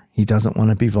share. He doesn't want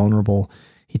to be vulnerable.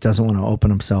 He doesn't want to open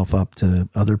himself up to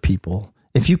other people.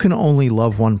 If you can only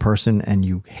love one person and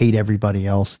you hate everybody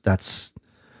else, that's,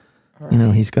 you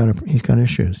know, he's got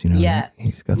issues, you know. Yet.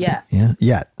 He's got some,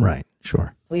 yet. Right.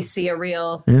 Sure. We see a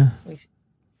real. Yeah.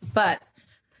 But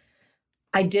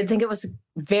I did think it was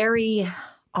very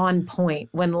on point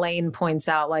when Lane points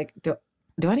out, like, do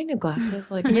I need new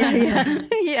glasses? Like,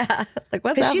 yeah. Like,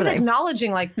 what's happening? She's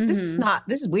acknowledging, like, this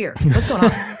is weird. What's going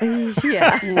on?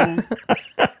 Yeah.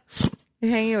 You're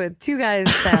hanging with two guys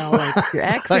now, like your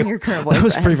ex and your current boyfriend. That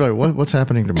was pretty funny. What's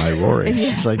happening to my Rory?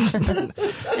 She's like,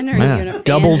 In her man,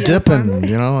 double dipping,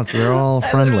 you know, they're all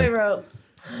friendly. I literally wrote,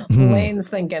 Lane's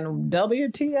thinking,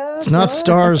 WTF? It's not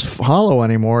Stars Hollow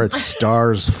anymore. It's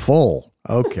Stars Full.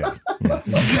 Okay.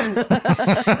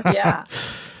 Yeah.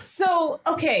 So,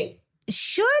 okay.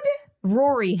 Should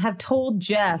Rory have told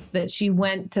Jess that she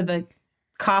went to the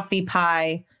coffee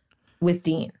pie with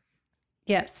Dean?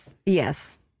 Yes.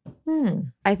 Yes.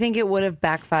 I think it would have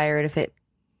backfired if it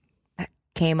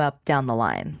came up down the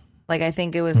line. Like, I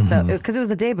think it was because it was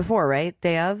the day before, right?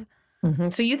 Day of. Mm-hmm.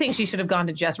 So you think she should have gone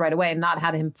to Jess right away and not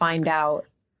had him find out?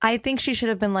 I think she should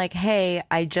have been like, hey,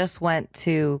 I just went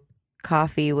to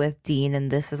coffee with Dean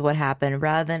and this is what happened,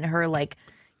 rather than her like,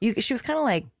 she was kind of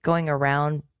like going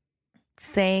around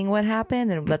saying what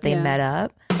happened and that they met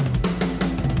up.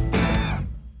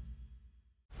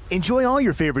 Enjoy all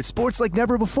your favorite sports like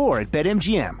never before at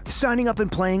BetMGM. Signing up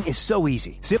and playing is so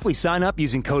easy. Simply sign up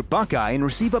using code Buckeye and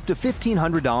receive up to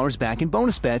 $1,500 back in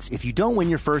bonus bets if you don't win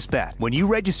your first bet. When you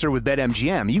register with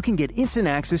BetMGM, you can get instant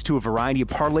access to a variety of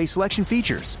parlay selection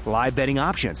features, live betting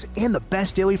options, and the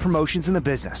best daily promotions in the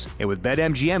business. And with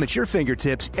BetMGM at your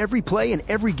fingertips, every play and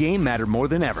every game matter more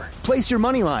than ever. Place your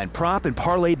moneyline, prop, and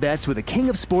parlay bets with the king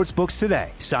of sportsbooks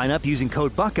today. Sign up using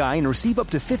code Buckeye and receive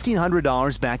up to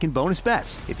 $1,500 back in bonus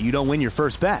bets if you don't win your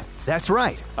first bet. That's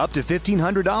right, up to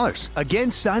 $1,500. Again,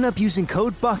 sign up using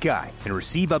code Buckeye and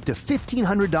receive up to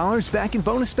 $1,500 back in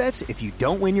bonus bets if you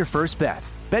don't win your first bet.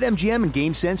 BetMGM and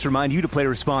GameSense remind you to play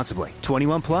responsibly.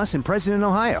 21 plus and present in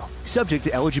Ohio. Subject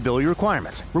to eligibility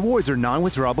requirements. Rewards are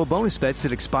non-withdrawable bonus bets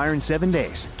that expire in 7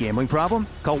 days. Gambling problem?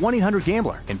 Call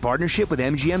 1-800-GAMBLER in partnership with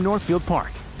MGM Northfield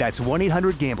Park. That's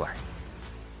 1-800-GAMBLER.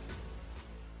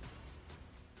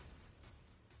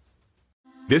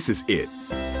 This is it.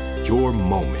 Your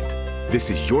moment.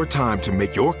 This is your time to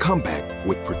make your comeback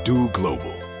with Purdue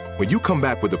Global. When you come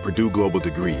back with a Purdue Global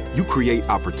degree, you create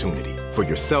opportunity for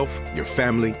yourself, your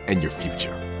family, and your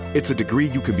future. It's a degree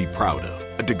you can be proud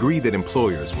of, a degree that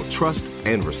employers will trust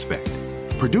and respect.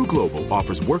 Purdue Global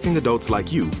offers working adults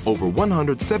like you over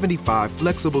 175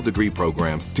 flexible degree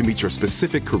programs to meet your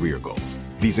specific career goals.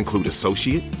 These include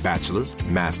associate, bachelor's,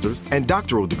 master's, and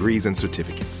doctoral degrees and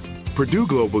certificates. Purdue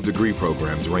Global degree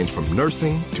programs range from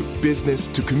nursing to business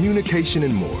to communication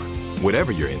and more.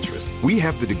 Whatever your interest, we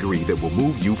have the degree that will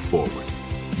move you forward.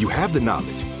 You have the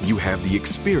knowledge, you have the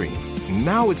experience.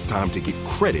 Now it's time to get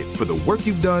credit for the work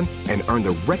you've done and earn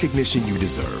the recognition you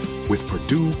deserve with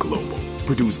Purdue Global,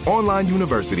 Purdue's online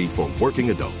university for working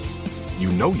adults. You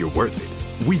know you're worth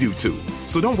it. We do too.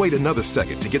 So don't wait another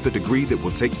second to get the degree that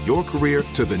will take your career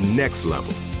to the next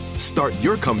level. Start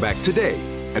your comeback today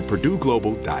at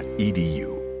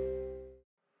purdueglobal.edu.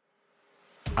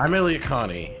 I'm Elliot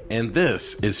Connie, and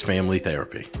this is Family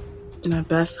Therapy. My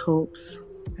best hopes,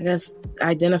 I guess,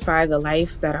 identify the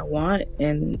life that I want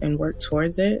and work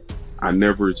towards it. I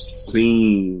never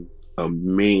seen a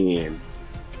man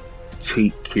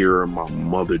take care of my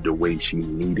mother the way she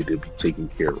needed to be taken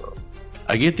care of.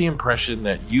 I get the impression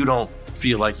that you don't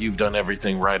feel like you've done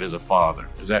everything right as a father.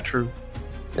 Is that true?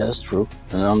 That's true,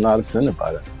 and I'm not offended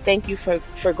by that. Thank you for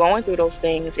going through those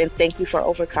things, and thank you for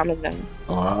overcoming them.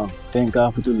 Thank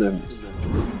God for deliverance.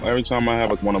 Every time I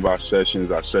have one of our sessions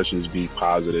be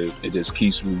positive. It just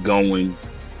keeps me going.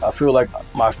 I feel like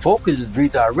my focus is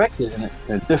redirected in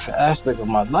a different aspect of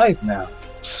my life now.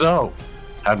 So,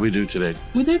 how'd we do today?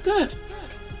 We did good.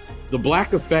 The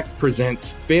Black Effect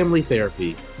presents Family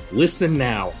Therapy. Listen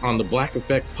now on the Black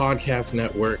Effect Podcast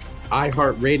Network,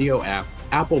 iHeartRadio app,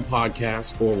 Apple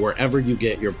Podcasts, or wherever you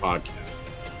get your podcasts.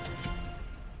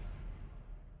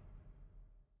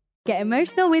 Get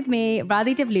emotional with me,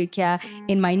 Radhi Devlukia,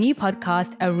 in my new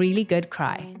podcast, A Really Good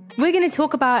Cry. We're going to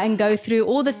talk about and go through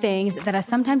all the things that are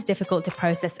sometimes difficult to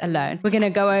process alone. We're going to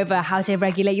go over how to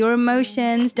regulate your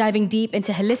emotions, diving deep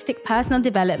into holistic personal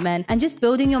development, and just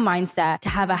building your mindset to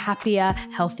have a happier,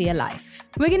 healthier life.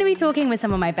 We're going to be talking with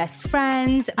some of my best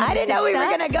friends. I didn't know we were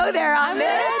going to go there on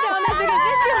this.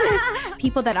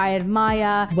 People that I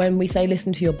admire. When we say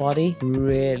listen to your body,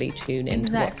 really tune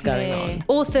into what's going on.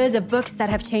 Authors of books that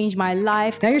have changed my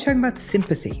life. Now you're talking about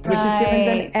sympathy, which is different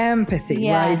than empathy,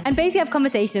 right? And basically have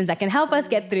conversations that can help us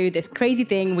get through this crazy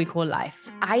thing we call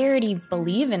life. I already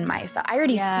believe in myself. I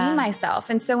already see myself.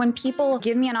 And so when people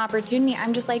give me an opportunity,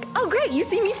 I'm just like, oh, great, you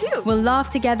see me too. We'll laugh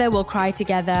together, we'll cry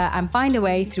together, and find a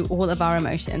way through all of our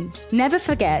emotions. Never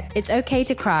forget, it's okay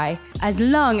to cry, as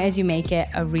long as you make it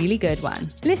a really good one.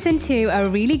 Listen to A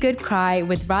Really Good Cry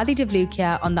with Radhi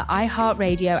Devlukia on the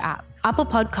iHeartRadio app, Apple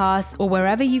Podcasts, or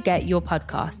wherever you get your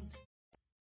podcasts.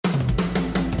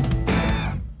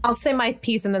 I'll say my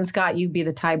piece and then Scott, you be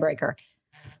the tiebreaker.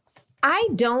 I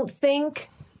don't think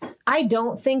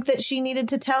that she needed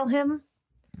to tell him.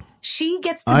 She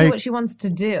gets to do what she wants to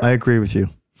do. I agree with you.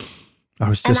 I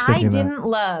was just thinking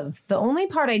that. The only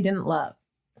part I didn't love,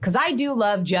 because I do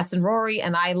love Jess and Rory,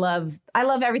 and I love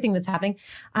everything that's happening.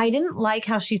 I didn't like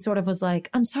how she sort of was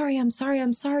like, I'm sorry,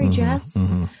 Jess.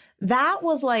 Mm-hmm. That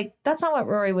was like, that's not what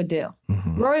Rory would do.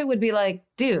 Mm-hmm. Rory would be like,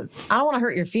 dude, I don't want to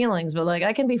hurt your feelings, but like,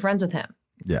 I can be friends with him.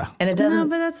 Yeah. And it doesn't. No,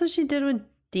 but that's what she did with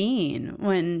Dean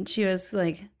when she was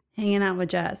like hanging out with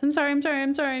Jess. I'm sorry.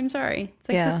 It's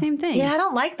like the same thing. Yeah, I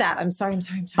don't like that. I'm sorry.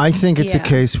 I think it's a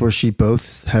case where she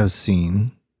both has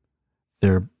seen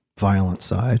their violent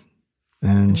side,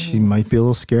 and she might be a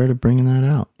little scared of bringing that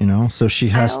out, you know? So she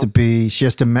has to,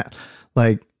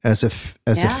 as a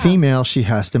female, she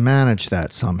has to manage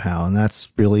that somehow. And that's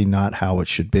really not how it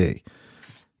should be.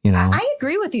 You know? I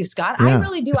agree with you, Scott. Yeah. I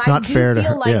really do. It's I not do fair to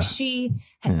feel her. like Yeah. she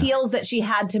feels that she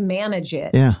had to manage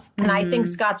it. Yeah. And I think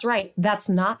Scott's right. That's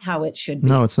not how it should be.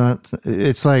 No, it's not.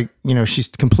 It's like, you know, she's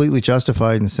completely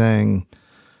justified in saying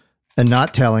and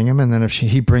not telling him. And then if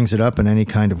he brings it up in any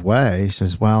kind of way, he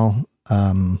says, well,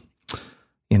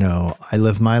 you know, I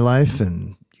live my life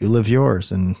and you live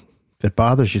yours. And if it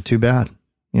bothers you, too bad,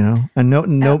 you know, and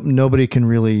nobody can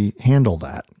really handle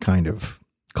that kind of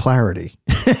clarity.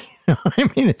 I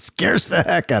mean, it scares the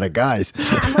heck out of guys.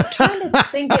 I'm like trying to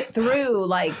think it through,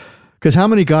 like, because how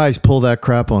many guys pull that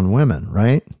crap on women,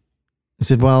 right? He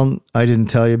said, well, I didn't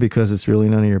tell you because it's really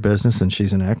none of your business and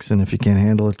she's an ex, and if you can't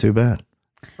handle it, too bad.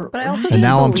 But I also and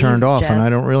now I'm turned off Jess. and I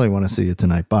don't really want to see you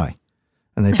tonight. Bye.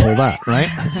 And they pull that, right?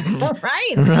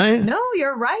 Right. No,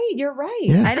 you're right.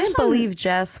 Yeah. I didn't believe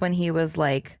Jess when he was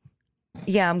like,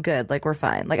 yeah, I'm good. Like, we're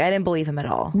fine. Like, I didn't believe him at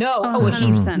all. No.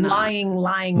 He's lying.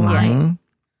 Mm-hmm.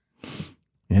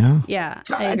 Yeah. Yeah.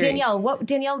 I agree.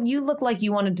 Danielle, you look like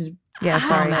you wanted to. Yeah,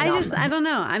 sorry. I don't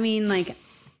know. I mean,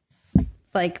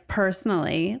 like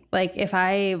personally, like if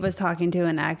I was talking to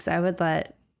an ex, I would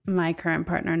let my current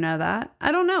partner know that.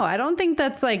 I don't know. I don't think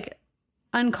that's like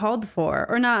uncalled for,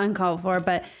 or not uncalled for,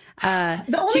 but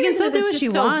the only she can reason still do is what she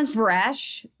so wants.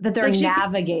 Fresh that they're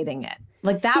navigating it.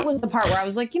 Like that was the part where I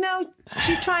was like, you know,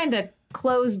 she's trying to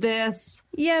close this.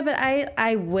 Yeah, but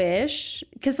I wish,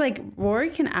 because like Rory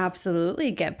can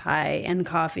absolutely get pie and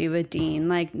coffee with Dean.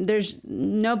 Like there's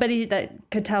nobody that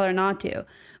could tell her not to.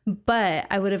 But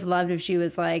I would have loved if she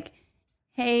was like,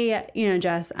 hey, you know,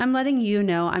 Jess, I'm letting you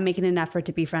know I'm making an effort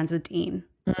to be friends with Dean.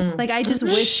 Like I just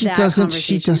wish she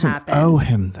conversation doesn't happened. owe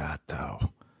him that though.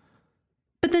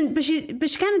 But she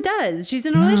kind of does. She's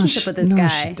in a relationship with this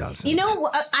guy. She doesn't. You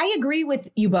know, I agree with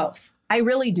you both. I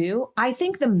really do. I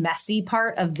think the messy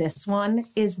part of this one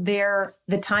is the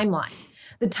timeline.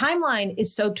 The timeline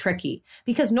is so tricky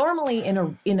because normally in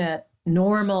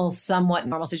a somewhat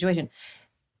normal situation,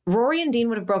 Rory and Dean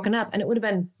would have broken up and it would have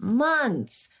been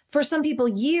months, for some people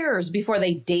years, before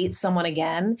they date someone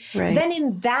again. Right. Then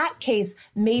in that case,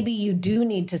 maybe you do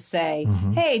need to say,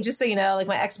 hey, just so you know, like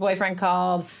my ex-boyfriend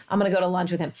called, I'm going to go to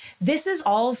lunch with him. This is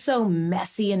all so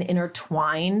messy and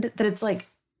intertwined that it's like,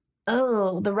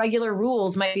 oh, the regular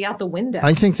rules might be out the window.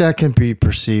 I think that can be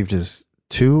perceived as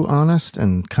too honest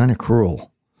and kind of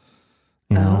cruel.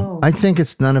 You know, I think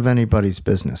it's none of anybody's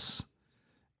business.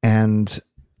 And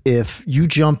if you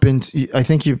jump into, I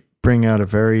think you bring out a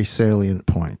very salient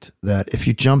point that if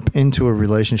you jump into a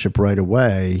relationship right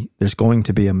away, there's going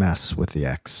to be a mess with the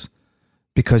ex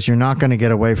because you're not going to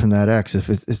get away from that ex if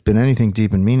it's been anything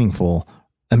deep and meaningful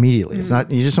immediately. It's not,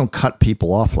 you just don't cut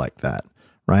people off like that,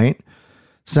 right?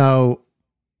 So,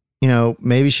 you know,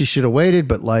 maybe she should have waited,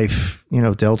 but life, you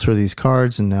know, dealt her these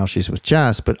cards and now she's with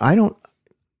Jess, but I don't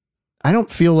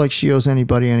feel like she owes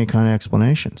anybody any kind of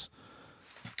explanations.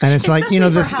 And it's especially like, you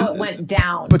know, for how it went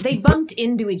down. They bumped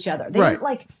into each other. They didn't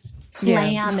like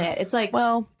plan it. It's like,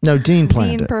 well, no, Dean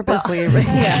planned it. Purposely. But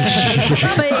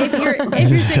if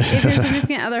your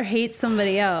significant other hates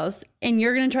somebody else and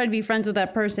you're going to try to be friends with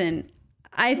that person,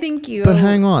 I think you. But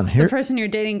hang on, the person you're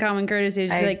dating common courtesy is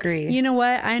just like, agree. You know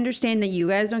what? I understand that you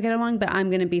guys don't get along, but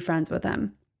I'm going to be friends with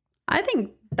them. I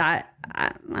think that.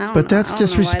 I don't But that's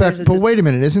disrespectful. But wait a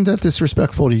minute, isn't that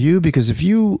disrespectful to you? Because if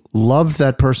you loved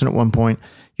that person at one point,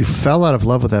 you fell out of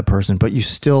love with that person, but you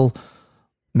still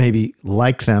maybe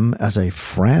like them as a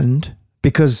friend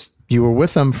because you were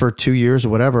with them for 2 years or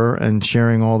whatever and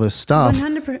sharing all this stuff.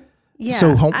 100%. Yeah.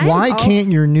 So why can't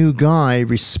your new guy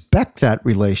respect that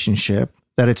relationship?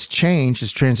 That it's changed,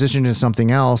 it's transitioned into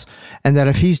something else, and that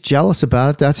if he's jealous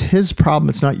about it, that's his problem.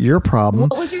 It's not your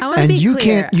problem. And you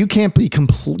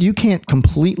can't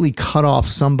completely cut off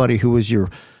somebody who was your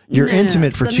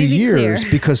intimate for 2 years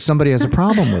because somebody has a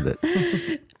problem with it.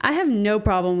 I have no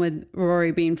problem with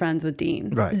Rory being friends with Dean.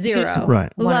 Right. Zero.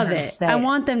 Right. Love it. I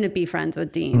want them to be friends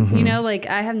with Dean. Mhm. You know, like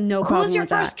I have no problem with that. who's your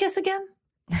first kiss again?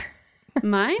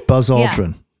 Mine? Buzz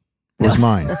Aldrin was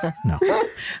mine. No.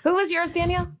 Who was yours,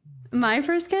 Danielle? My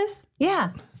first kiss?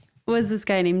 Yeah. Was this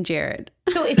guy named Jared.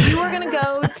 So if you were going to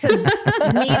go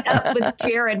to meet up with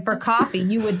Jared for coffee,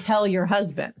 you would tell your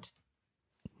husband.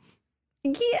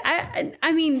 Yeah,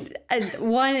 I mean,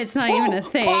 one, it's not even a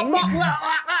thing.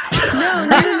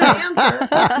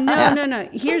 No.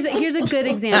 Here's a good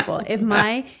example. If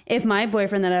my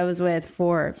boyfriend that I was with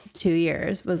for 2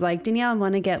 years was like, Danielle, I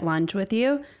want to get lunch with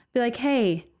you. Be like,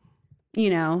 hey, you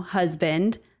know,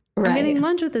 husband, I'm getting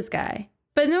lunch with this guy.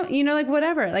 But no, you know, like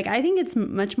whatever. Like I think it's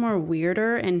much more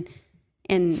weirder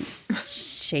and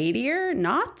shadier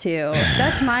not to.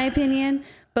 That's my opinion.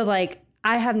 But like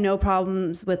I have no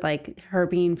problems with like her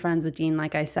being friends with Dean,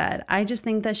 like I said. I just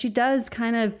think that she does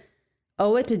kind of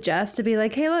owe it to Jess to be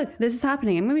like, hey, look, this is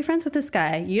happening. I'm gonna be friends with this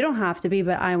guy. You don't have to be,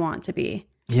 but I want to be.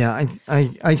 Yeah,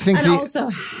 I think and also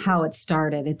how it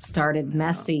started. It started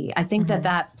messy. I think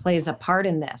that plays a part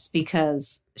in this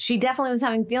because she definitely was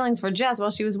having feelings for Jess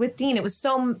while she was with Dean. It was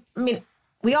so, I mean,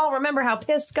 we all remember how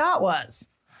pissed Scott was.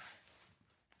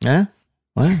 Yeah?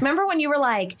 What? Remember when you were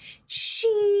like,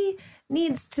 she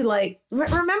needs to like,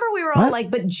 remember we were all What? like,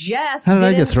 but Jess How did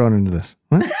I didn't. get thrown into this?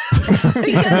 What?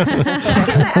 Because back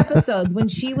in the episodes when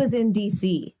she was in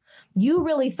DC, you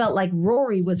really felt like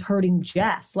Rory was hurting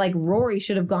Jess. Like Rory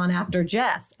should have gone after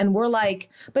Jess. And we're like,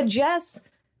 but Jess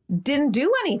didn't do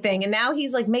anything. And now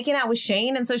he's like making out with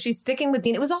Shane. And so she's sticking with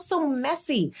Dean. It was all so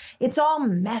messy. It's all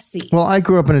messy. Well, I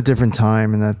grew up in a different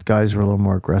time and that guys were a little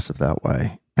more aggressive that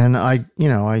way. And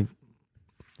the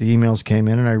emails came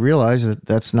in and I realized that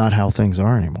that's not how things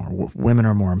are anymore. Women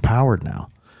are more empowered now.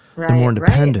 They're more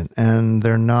independent and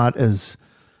they're not as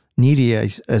needy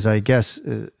as I guess,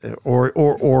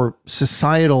 or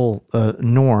societal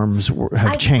norms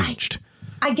have changed.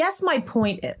 I guess my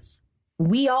point is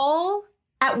we all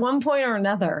at one point or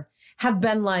another have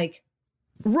been like,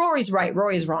 Rory's right,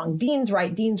 Rory's wrong. Dean's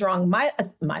right, Dean's wrong.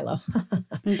 Milo.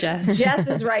 Jess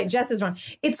is right, Jess is wrong.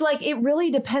 It's like, it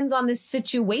really depends on this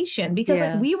situation because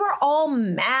like we were all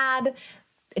mad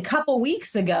a couple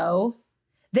weeks ago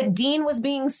that Dean was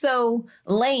being so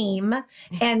lame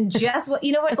and Jess,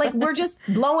 you know what, like we're just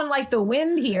blowing like the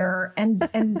wind here. And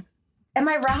am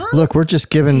I wrong? Look, we're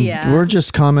just we're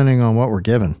just commenting on what we're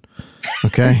given.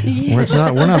 Okay. We're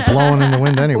not blowing in the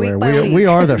wind anywhere. We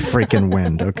are the freaking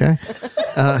wind. Okay.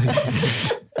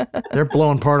 They're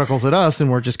blowing particles at us and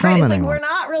we're just commenting. It's like we're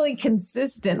not really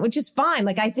consistent, which is fine.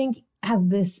 Like I think as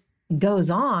this goes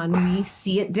on, we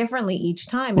see it differently each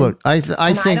time. Look, I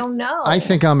don't know. I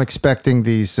think I'm expecting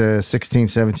these 16,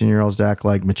 17-year-olds to act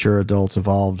like mature adults,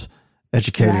 evolved,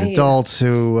 educated adults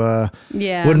who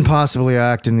wouldn't possibly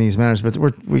act in these manners. But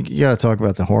we got to talk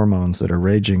about the hormones that are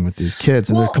raging with these kids,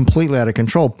 and they're completely out of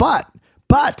control. But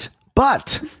I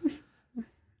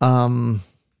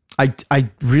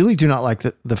really do not like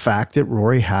the fact that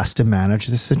Rory has to manage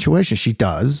this situation. She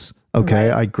does.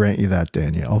 Okay, I grant you that,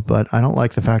 Danielle, but I don't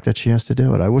like the fact that she has to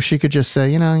do it. I wish she could just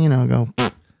say, go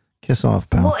kiss off,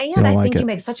 pal. Well, and I think you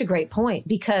make such a great point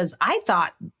because I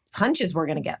thought punches were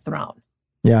going to get thrown.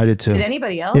 Yeah, I did too. Did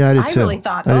anybody else? Yeah, I did too. really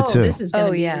thought, I did too. this is going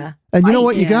to be. yeah. And you know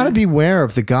what? You Yeah. got to beware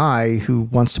of the guy who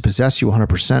wants to possess you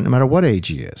 100%, no matter what age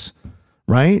he is.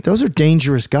 Right? Those are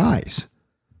dangerous guys.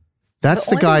 That's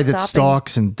the only guy thing that stopping-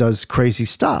 stalks and does crazy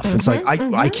stuff. It's like,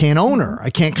 I can't own her.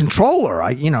 I can't control her.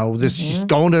 She's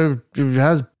going to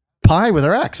has pie with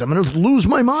her ex. I'm going to lose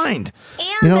my mind.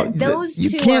 And those you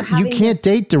two can't are having you can't this-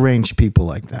 date deranged people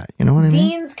like that. You know what I mean?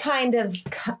 Dean's kind of,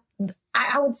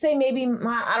 I would say maybe,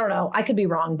 I don't know, I could be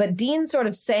wrong, but Dean's sort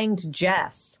of saying to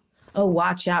Jess, oh,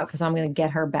 watch out because I'm going to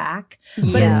get her back.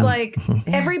 But it's like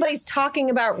everybody's talking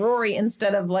about Rory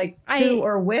instead of like to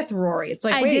or with Rory. It's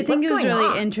like, I wait, did think what's it was going really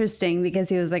on? interesting because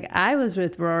he was like, I was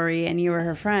with Rory and you were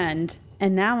her friend.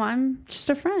 And now I'm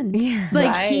just a friend. Yeah.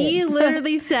 Like he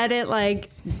literally said it like,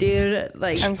 dude,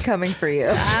 like I'm coming for you.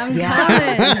 I'm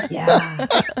coming. Yeah.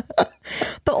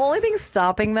 The only thing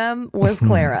stopping them was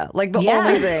Clara. Like the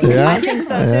only thing. Yeah. I think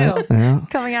so too. Yeah.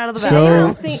 Coming out of the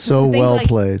bathroom. So well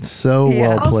played. So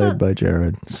well Also- played by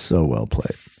Jared. So well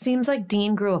played. Seems like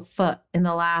Dean grew a foot in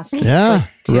the last. Yeah.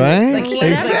 two Right? weeks.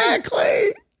 Like,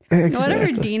 Exactly.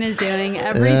 Whatever Dean is doing,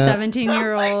 every Yeah.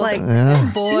 17-year-old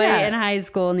Yeah. boy in high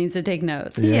school needs to take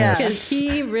notes. Yes. Because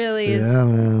he really is. Yeah,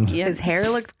 man. His hair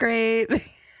looked great.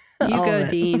 You go,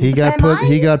 Dean. He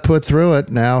got put through it.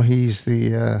 Now he's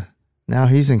now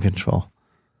he's in control.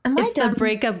 It's the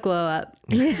breakup glow up.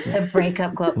 The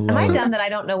breakup glow. Am Love I it. dumb that I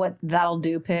don't know what That'll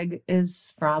Do Pig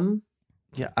is from?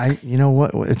 Yeah, you know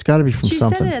what? It's got to be from She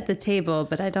something. said it at the table,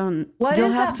 but I don't. What You'll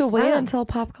is have that to wait from? until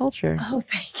pop culture. Oh,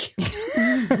 thank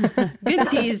you. Good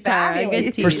tease, Tara.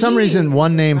 Good tease. For some reason,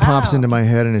 one name pops into my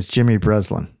head, and it's Jimmy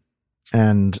Breslin,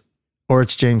 or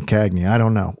it's James Cagney. I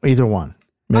don't know. Either one.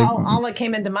 Maybe- All that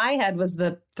came into my head was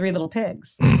the Three Little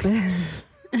Pigs. I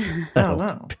don't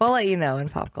know. We'll let you know in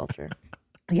pop culture.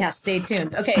 Yeah, stay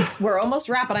tuned. Okay, we're almost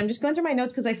wrapping. I'm just going through my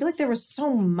notes because I feel like there was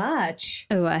so much.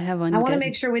 Oh, I have one. I want to good.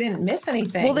 make sure we didn't miss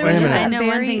anything. Well, there Wait a was minute. I know one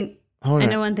very- thing. Hold I on.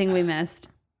 know one thing we missed.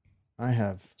 I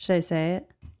have. Should I say it?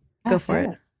 Go for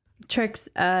it. Trix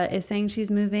is saying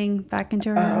she's moving back into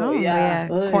her Oh, home. yeah.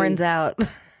 Corn's out.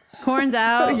 Corn's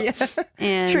out. Yeah.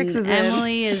 And Trix is in.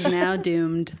 Emily is now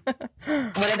doomed.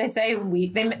 What did they say?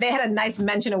 They had a nice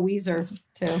mention of Weezer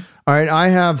too. All right, I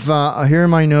have here are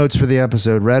my notes for the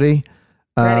episode. Ready?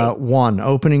 Ready. 1,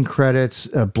 opening credits,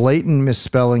 a blatant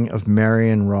misspelling of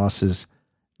Marion Ross's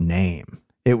name.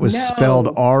 It was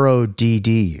spelled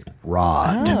R-O-D-D,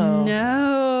 Rod. Oh.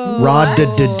 No. Rod,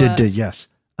 yes.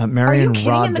 Marion Are you kidding?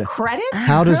 Rod. In the credits?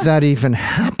 How does that even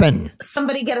happen?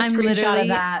 Somebody get a I'm screenshot literally- of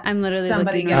that. I'm literally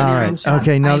Somebody looking get right a All now. right. screenshot.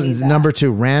 Okay. Now, I need that. number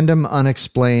 2, random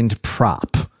unexplained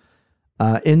prop.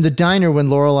 In the diner, when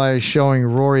Lorelai is showing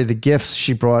Rory the gifts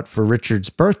she brought for Richard's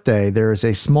birthday, there is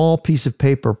a small piece of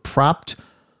paper propped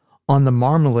on the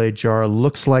marmalade jar.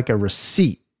 Looks like a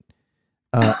receipt.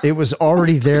 It was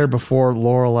already there before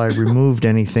Lorelai removed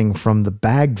anything from the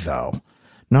bag, though.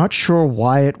 Not sure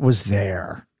why it was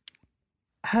there.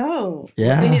 Oh,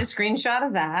 Yeah. We need a screenshot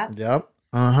of that. Yep.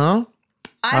 Uh-huh.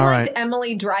 I All liked right.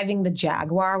 Emily driving the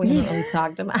Jaguar. We haven't really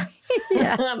talked about.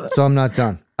 Yeah. So I'm not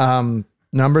done.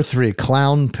 Number 3,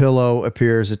 clown pillow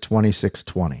appears at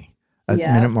 26:20. At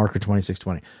Yeah. minute marker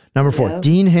 26:20. Number 4, Yeah.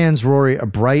 Dean hands Rory a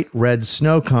bright red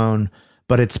snow cone,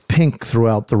 but it's pink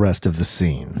throughout the rest of the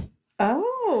scene.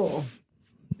 Oh,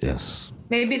 Yes.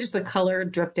 maybe just the color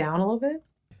dripped down a little bit.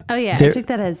 Oh yeah, There- I took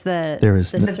that as the there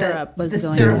is no- syrup was the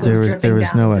going syrup on. was There dripping was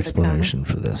down no into the cone. explanation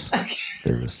for this.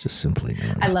 There was just simply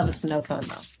no I love a snow cone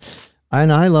though.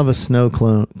 And I love a snow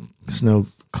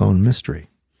cone mystery.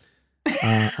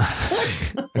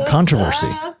 Controversy.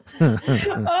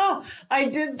 Oh, I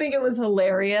did think it was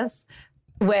hilarious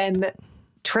when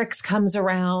Trix comes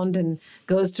around and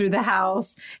goes through the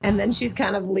house, and then she's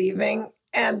kind of leaving,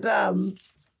 and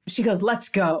she goes, "Let's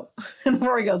go," and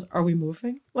Rory goes, "Are we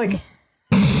moving?" Like,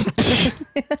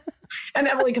 and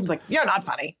Emily comes like, "You're not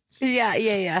funny."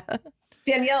 Yeah.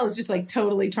 Danielle is just like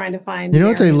totally trying to find. You know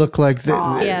what they Marion. look like?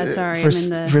 Yeah, sorry, For, I'm in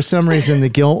the- for some reason,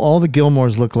 all the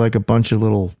Gilmores look like a bunch of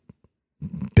little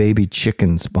baby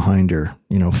chickens behind her,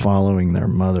 following their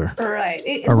mother. Right.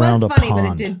 It around was a funny, but it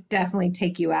pond. did definitely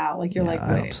take you out. Like you're like,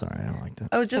 I'm wait. sorry, I don't like that.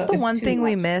 Oh, just So the it's one too thing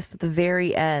we much. missed at the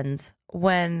very end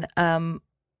when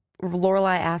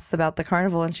Lorelai asks about the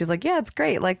carnival and she's like, "Yeah, it's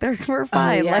great. Like we're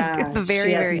fine." Like at the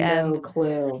very she has very no end.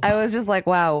 clue. I was just like,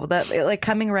 "Wow!" That like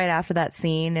coming right after that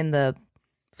scene in the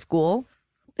school.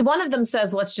 One of them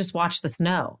says, "Let's just watch the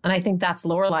snow," and I think that's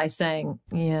Lorelai saying,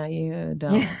 "Yeah, you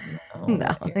don't know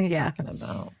No, what you're yeah. talking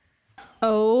about."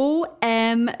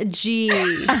 OMG.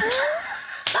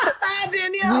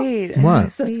 Danielle. Wait,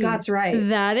 What? So Scott's right.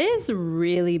 That is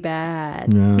really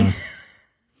bad. No.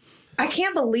 I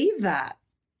can't believe that.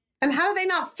 And how did they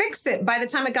not fix it by the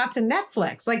time it got to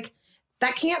Netflix? Like,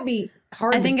 that can't be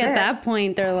hard I think to at fix. that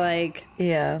point, they're like,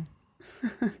 yeah,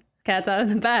 cat's out of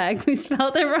the bag. We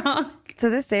spelled it wrong. To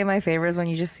this day, my favorite is when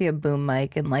you just see a boom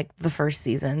mic in like the first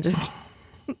season. Just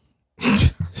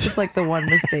like the one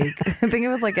mistake. I think it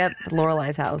was like at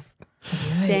Lorelai's house.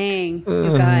 Dang,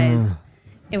 you guys.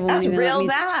 It won't That's even real let me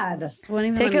bad. Won't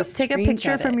even Take let me a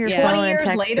picture screenshot from your it. phone 20 and years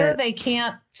text later, it. they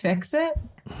can't fix it.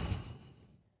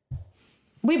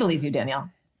 We believe you, Danielle.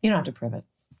 You don't have to prove it.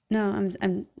 No, I'm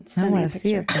I sending want a to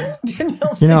see it.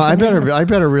 Danielle's You know, like, I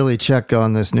better really check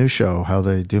on this new show how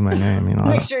they do my name. You know,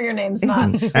 make sure your name's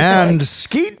not. and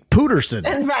Skeet Pooterson.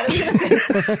 And right, I was going to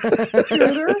say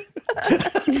Scooter.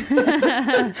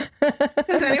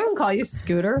 Does anyone call you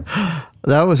Scooter?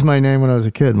 That was my name when I was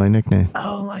a kid. My nickname.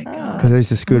 Oh my god! Because I used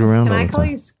to scoot around Can all I the call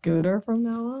time. you Scooter from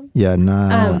now on? Yeah,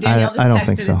 no, Danielle just I don't texted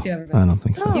think it so. to everybody. I don't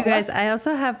think so. You guys, I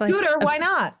also have like Scooter, why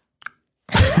not?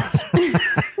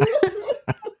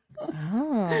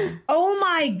 Oh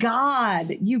my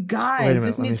god, you Wait a guys! minute,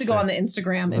 This let needs me to go see. on the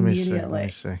Instagram Let me see. immediately. Let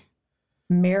me see.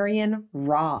 Marion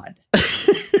Rod.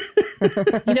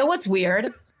 You know what's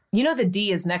weird? You know the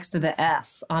D is next to the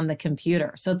S on the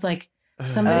computer, so it's like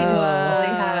somebody just really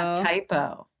had a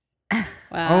typo.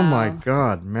 Oh my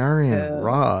God, Marion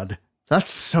Rod. That's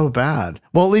so bad.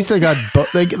 Well, at least they got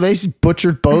they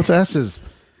butchered both S's.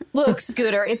 Look,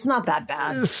 Scooter, it's not that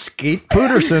bad. Skeet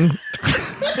Pooterson.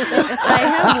 I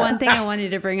have one thing I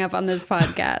wanted to bring up on this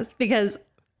podcast because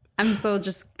I'm still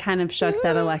just kind of shocked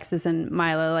that Alexis and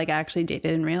Milo like actually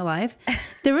dated in real life.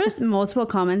 There was multiple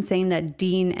comments saying that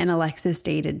Dean and Alexis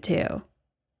dated too.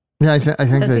 Yeah, I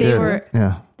think they did.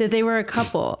 Yeah. That they were a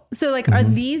couple. So like, are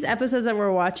these episodes that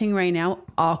we're watching right now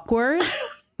awkward?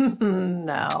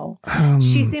 No.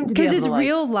 She seemed to be because able it's to, like,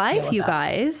 real deal life, with you that.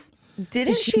 guys.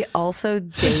 Didn't she also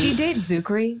date? Did she date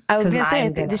Zukri? I was 'Cause gonna say,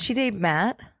 I'm gonna- did she date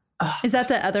Matt? Is that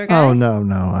the other guy? Oh no,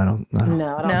 I don't know.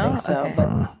 No, I don't think so.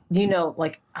 But you know,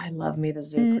 like I love me the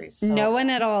Zukri. So. No one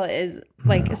at all is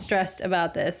like stressed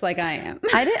about this like I am.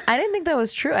 I didn't think that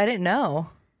was true. I didn't know.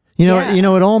 You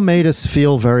know, it all made us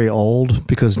feel very old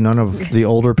because none of the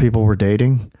older people were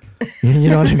dating. You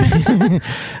know what I mean?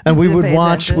 And we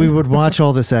would watch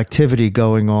all this activity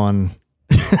going on.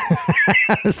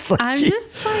 It's like, I'm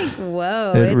just like,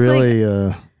 whoa. it it's really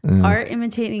like yeah. art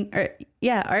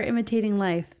imitating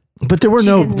life. But there were She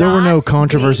no did no not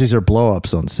controversies or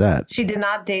blowups on set. She did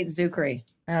not date Zukri.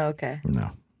 Oh, okay.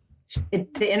 No.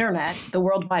 The internet, the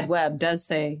World Wide Web, does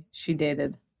say she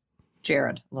dated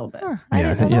Jared a little bit.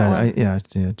 Yeah.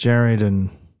 Jared and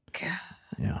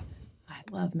I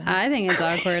love Matt. I think it's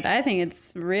awkward. I think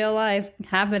it's real life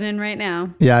happening right now.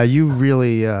 yeah, you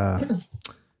really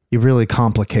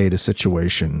complicate a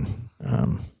situation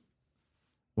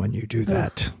when you do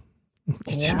that.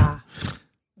 Yeah.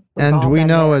 And all we been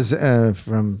know there. as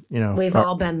from We've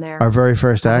all been there. Our very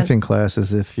first acting class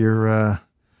is if you're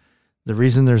the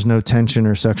reason there's no tension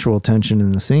or sexual tension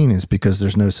in the scene is because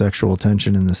there's no sexual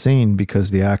tension in the scene because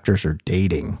the actors are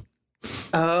dating.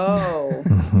 Oh.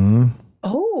 Mm-hmm.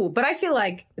 Oh, but I feel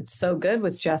like it's so good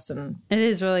with Jess and It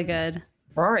is really good.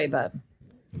 Rory, but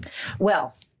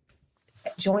well,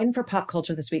 join for pop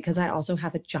culture this week because I also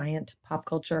have a giant pop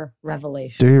culture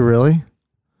revelation. Do you really?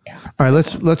 Yeah. All right,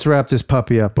 let's wrap this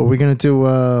puppy up. Are we going to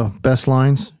do best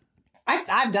lines?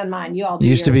 I've done mine. You all do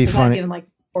Used to yours, be 'cause funny. I've given like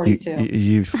 42.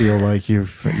 You feel like you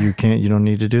don't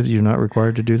need to do that. You're not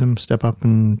required to do them. Step up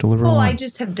and deliver. Well, a I line.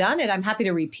 just have done it. I'm happy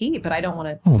to repeat, but I don't want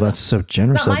to. Oh, that's so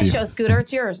generous It's not of my you. show, Scooter.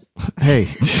 It's yours. Hey.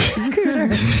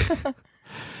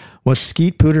 What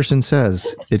Skeet Pooterson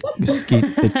says, it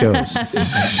goes.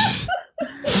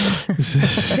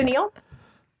 Danielle?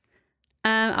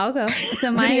 I'll go.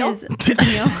 So mine Danielle? is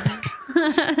Danielle.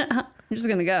 I'm just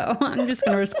gonna go. I'm just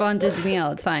gonna respond to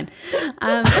Danielle. It's fine.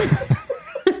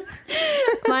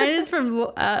 Mine is from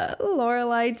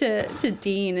Lorelai to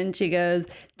Dean, and she goes,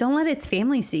 "Don't let its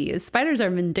family see you. Spiders are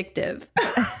vindictive."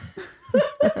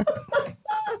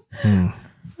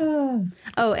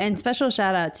 Oh, and special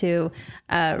shout out to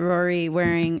Rory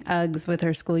wearing Uggs with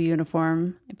her school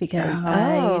uniform because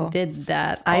I did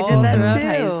that. I all did that throughout too.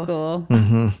 high school.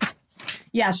 Mm-hmm.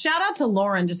 Yeah, shout out to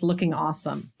Lauren just looking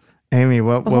awesome. Amy,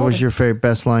 what was your favorite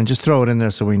best line? Just throw it in there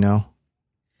so we know.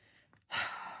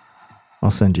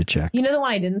 I'll send you a check. You know the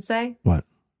one I didn't say? What?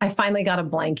 I finally got a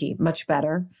blankie. Much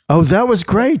better. Oh, that was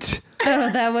great.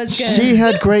 Oh, that was good. She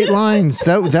had great lines.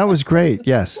 That was great.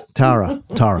 Yes, Tara.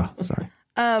 Sorry.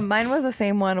 Mine was the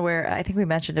same one where I think we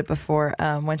mentioned it before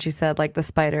when she said like the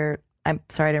spider. I'm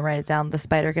sorry, I didn't write it down. The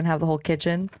spider can have the whole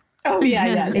kitchen. Oh, yeah.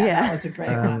 Yeah. That was a great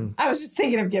one. I was just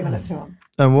thinking of giving it to him.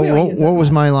 And We don't use it what was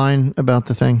my line about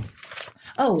the thing?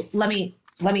 Oh, let me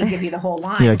let me give you the whole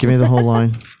line. Yeah, give me the whole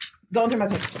line. Going through my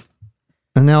pictures.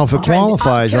 And now if it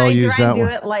qualifies, I'll use that do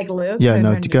one. It like Luke? Yeah,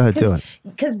 no, go ahead, do it.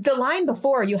 Because the line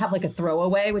before, you have like a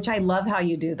throwaway, which I love how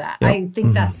you do that. Yep. I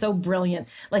think that's so brilliant.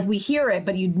 Like we hear it,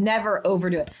 but you'd never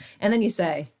overdo it. And then you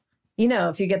say, you know,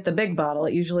 if you get the big bottle,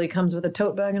 it usually comes with a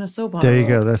tote bag and a soap bottle. There you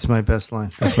go. That's my best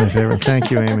line. That's my favorite.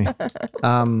 Thank you, Amy.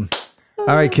 All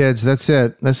right, kids, that's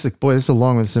it. This is a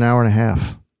long one. It's an hour and a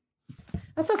half.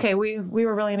 That's okay. We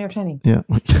were really entertaining. Yeah.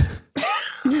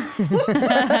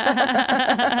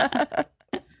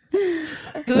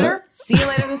 Cooter, see you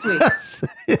later this week.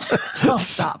 I'll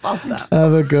stop.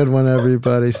 Have a good one,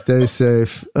 everybody. Stay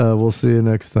safe. We'll see you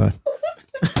next time.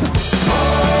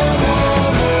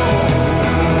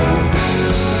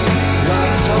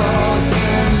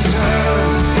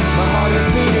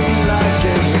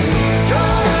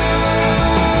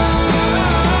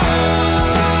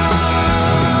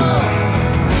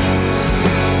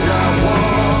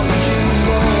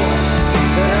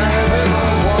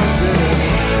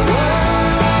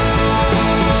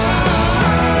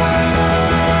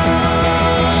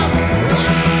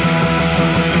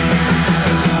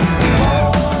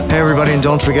 Hey, everybody, and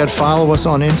don't forget, follow us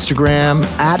on Instagram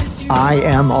at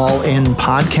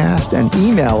IamAllInPodcast and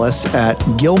email us at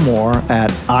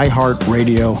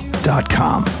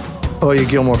Gilmore@iHeartRadio.com. Oh, you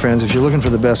Gilmore fans, if you're looking for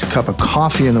the best cup of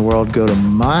coffee in the world, go to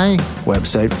my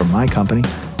website for my company,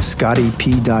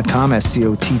 ScottyP.com,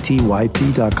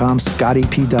 SCOTTYP.com,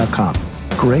 ScottyP.com.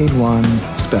 Grade 1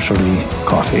 specialty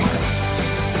coffee.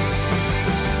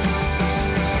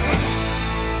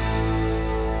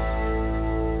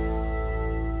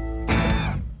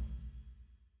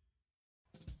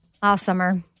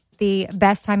 Summer, the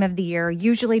best time of the year,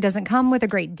 usually doesn't come with a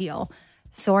great deal.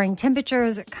 Soaring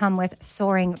temperatures come with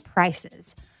soaring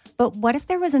prices. But what if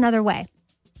there was another way?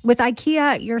 With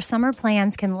IKEA, your summer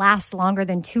plans can last longer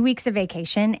than 2 weeks of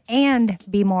vacation and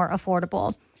be more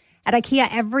affordable. At IKEA,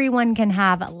 everyone can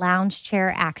have lounge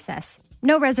chair access.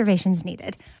 No reservations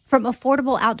needed. From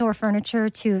affordable outdoor furniture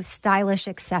to stylish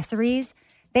accessories,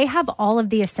 they have all of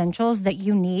the essentials that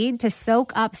you need to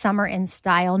soak up summer in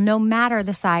style, no matter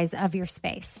the size of your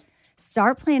space.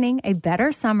 Start planning a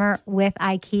better summer with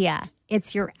IKEA.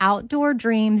 It's your outdoor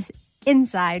dreams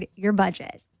inside your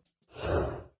budget. The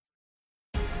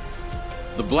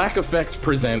Black Effect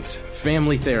presents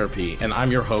Family Therapy, and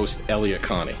I'm your host, Elliot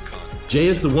Connie. Jay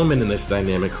is the woman in this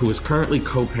dynamic who is currently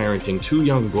co-parenting 2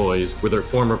 young boys with her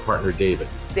former partner, David.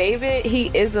 David, he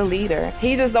is a leader.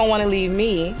 He just don't want to leave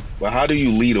me. But how do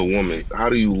you lead a woman? How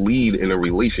do you lead in a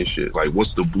relationship? Like,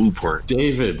 what's the blueprint?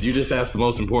 David, you just asked the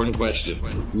most important question.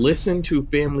 Listen to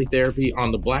Family Therapy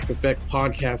on the Black Effect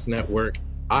Podcast Network,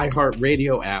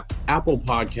 iHeartRadio app, Apple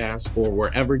Podcasts, or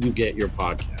wherever you get your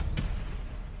podcasts.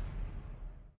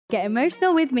 Get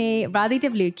emotional with me, Radhi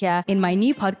Devlukia, in my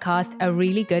new podcast, A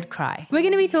Really Good Cry. We're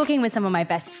going to be talking with some of my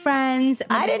best friends.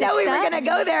 I didn't know we were going to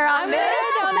go there on this.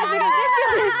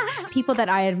 People that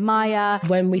I admire.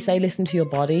 When we say listen to your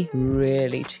body,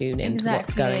 really tune into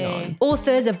what's going on.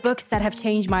 Authors of books that have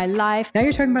changed my life. Now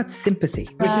you're talking about sympathy,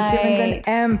 which is different than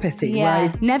empathy,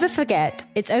 right? Never forget,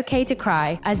 it's okay to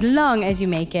cry as long as you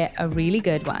make it a really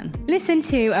good one. Listen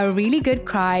to A Really Good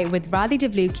Cry with Radhi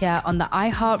Devlukia on the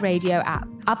iHeartRadio app,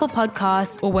 Apple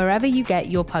Podcasts, or wherever you get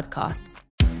your podcasts.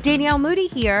 Danielle Moody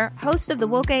here, host of the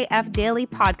Woke AF Daily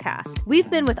podcast. We've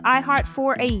been with iHeart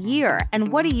for a year,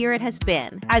 and what a year it has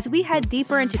been. As we head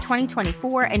deeper into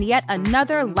 2024 and yet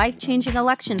another life-changing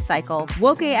election cycle,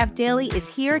 Woke AF Daily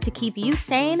is here to keep you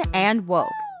sane and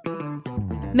woke.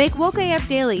 Make Woke AF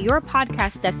Daily your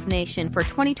podcast destination for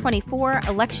 2024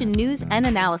 election news and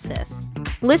analysis.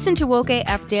 Listen to Woke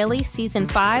AF Daily Season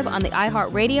 5 on the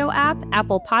iHeartRadio app,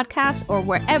 Apple Podcasts, or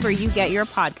wherever you get your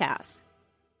podcasts.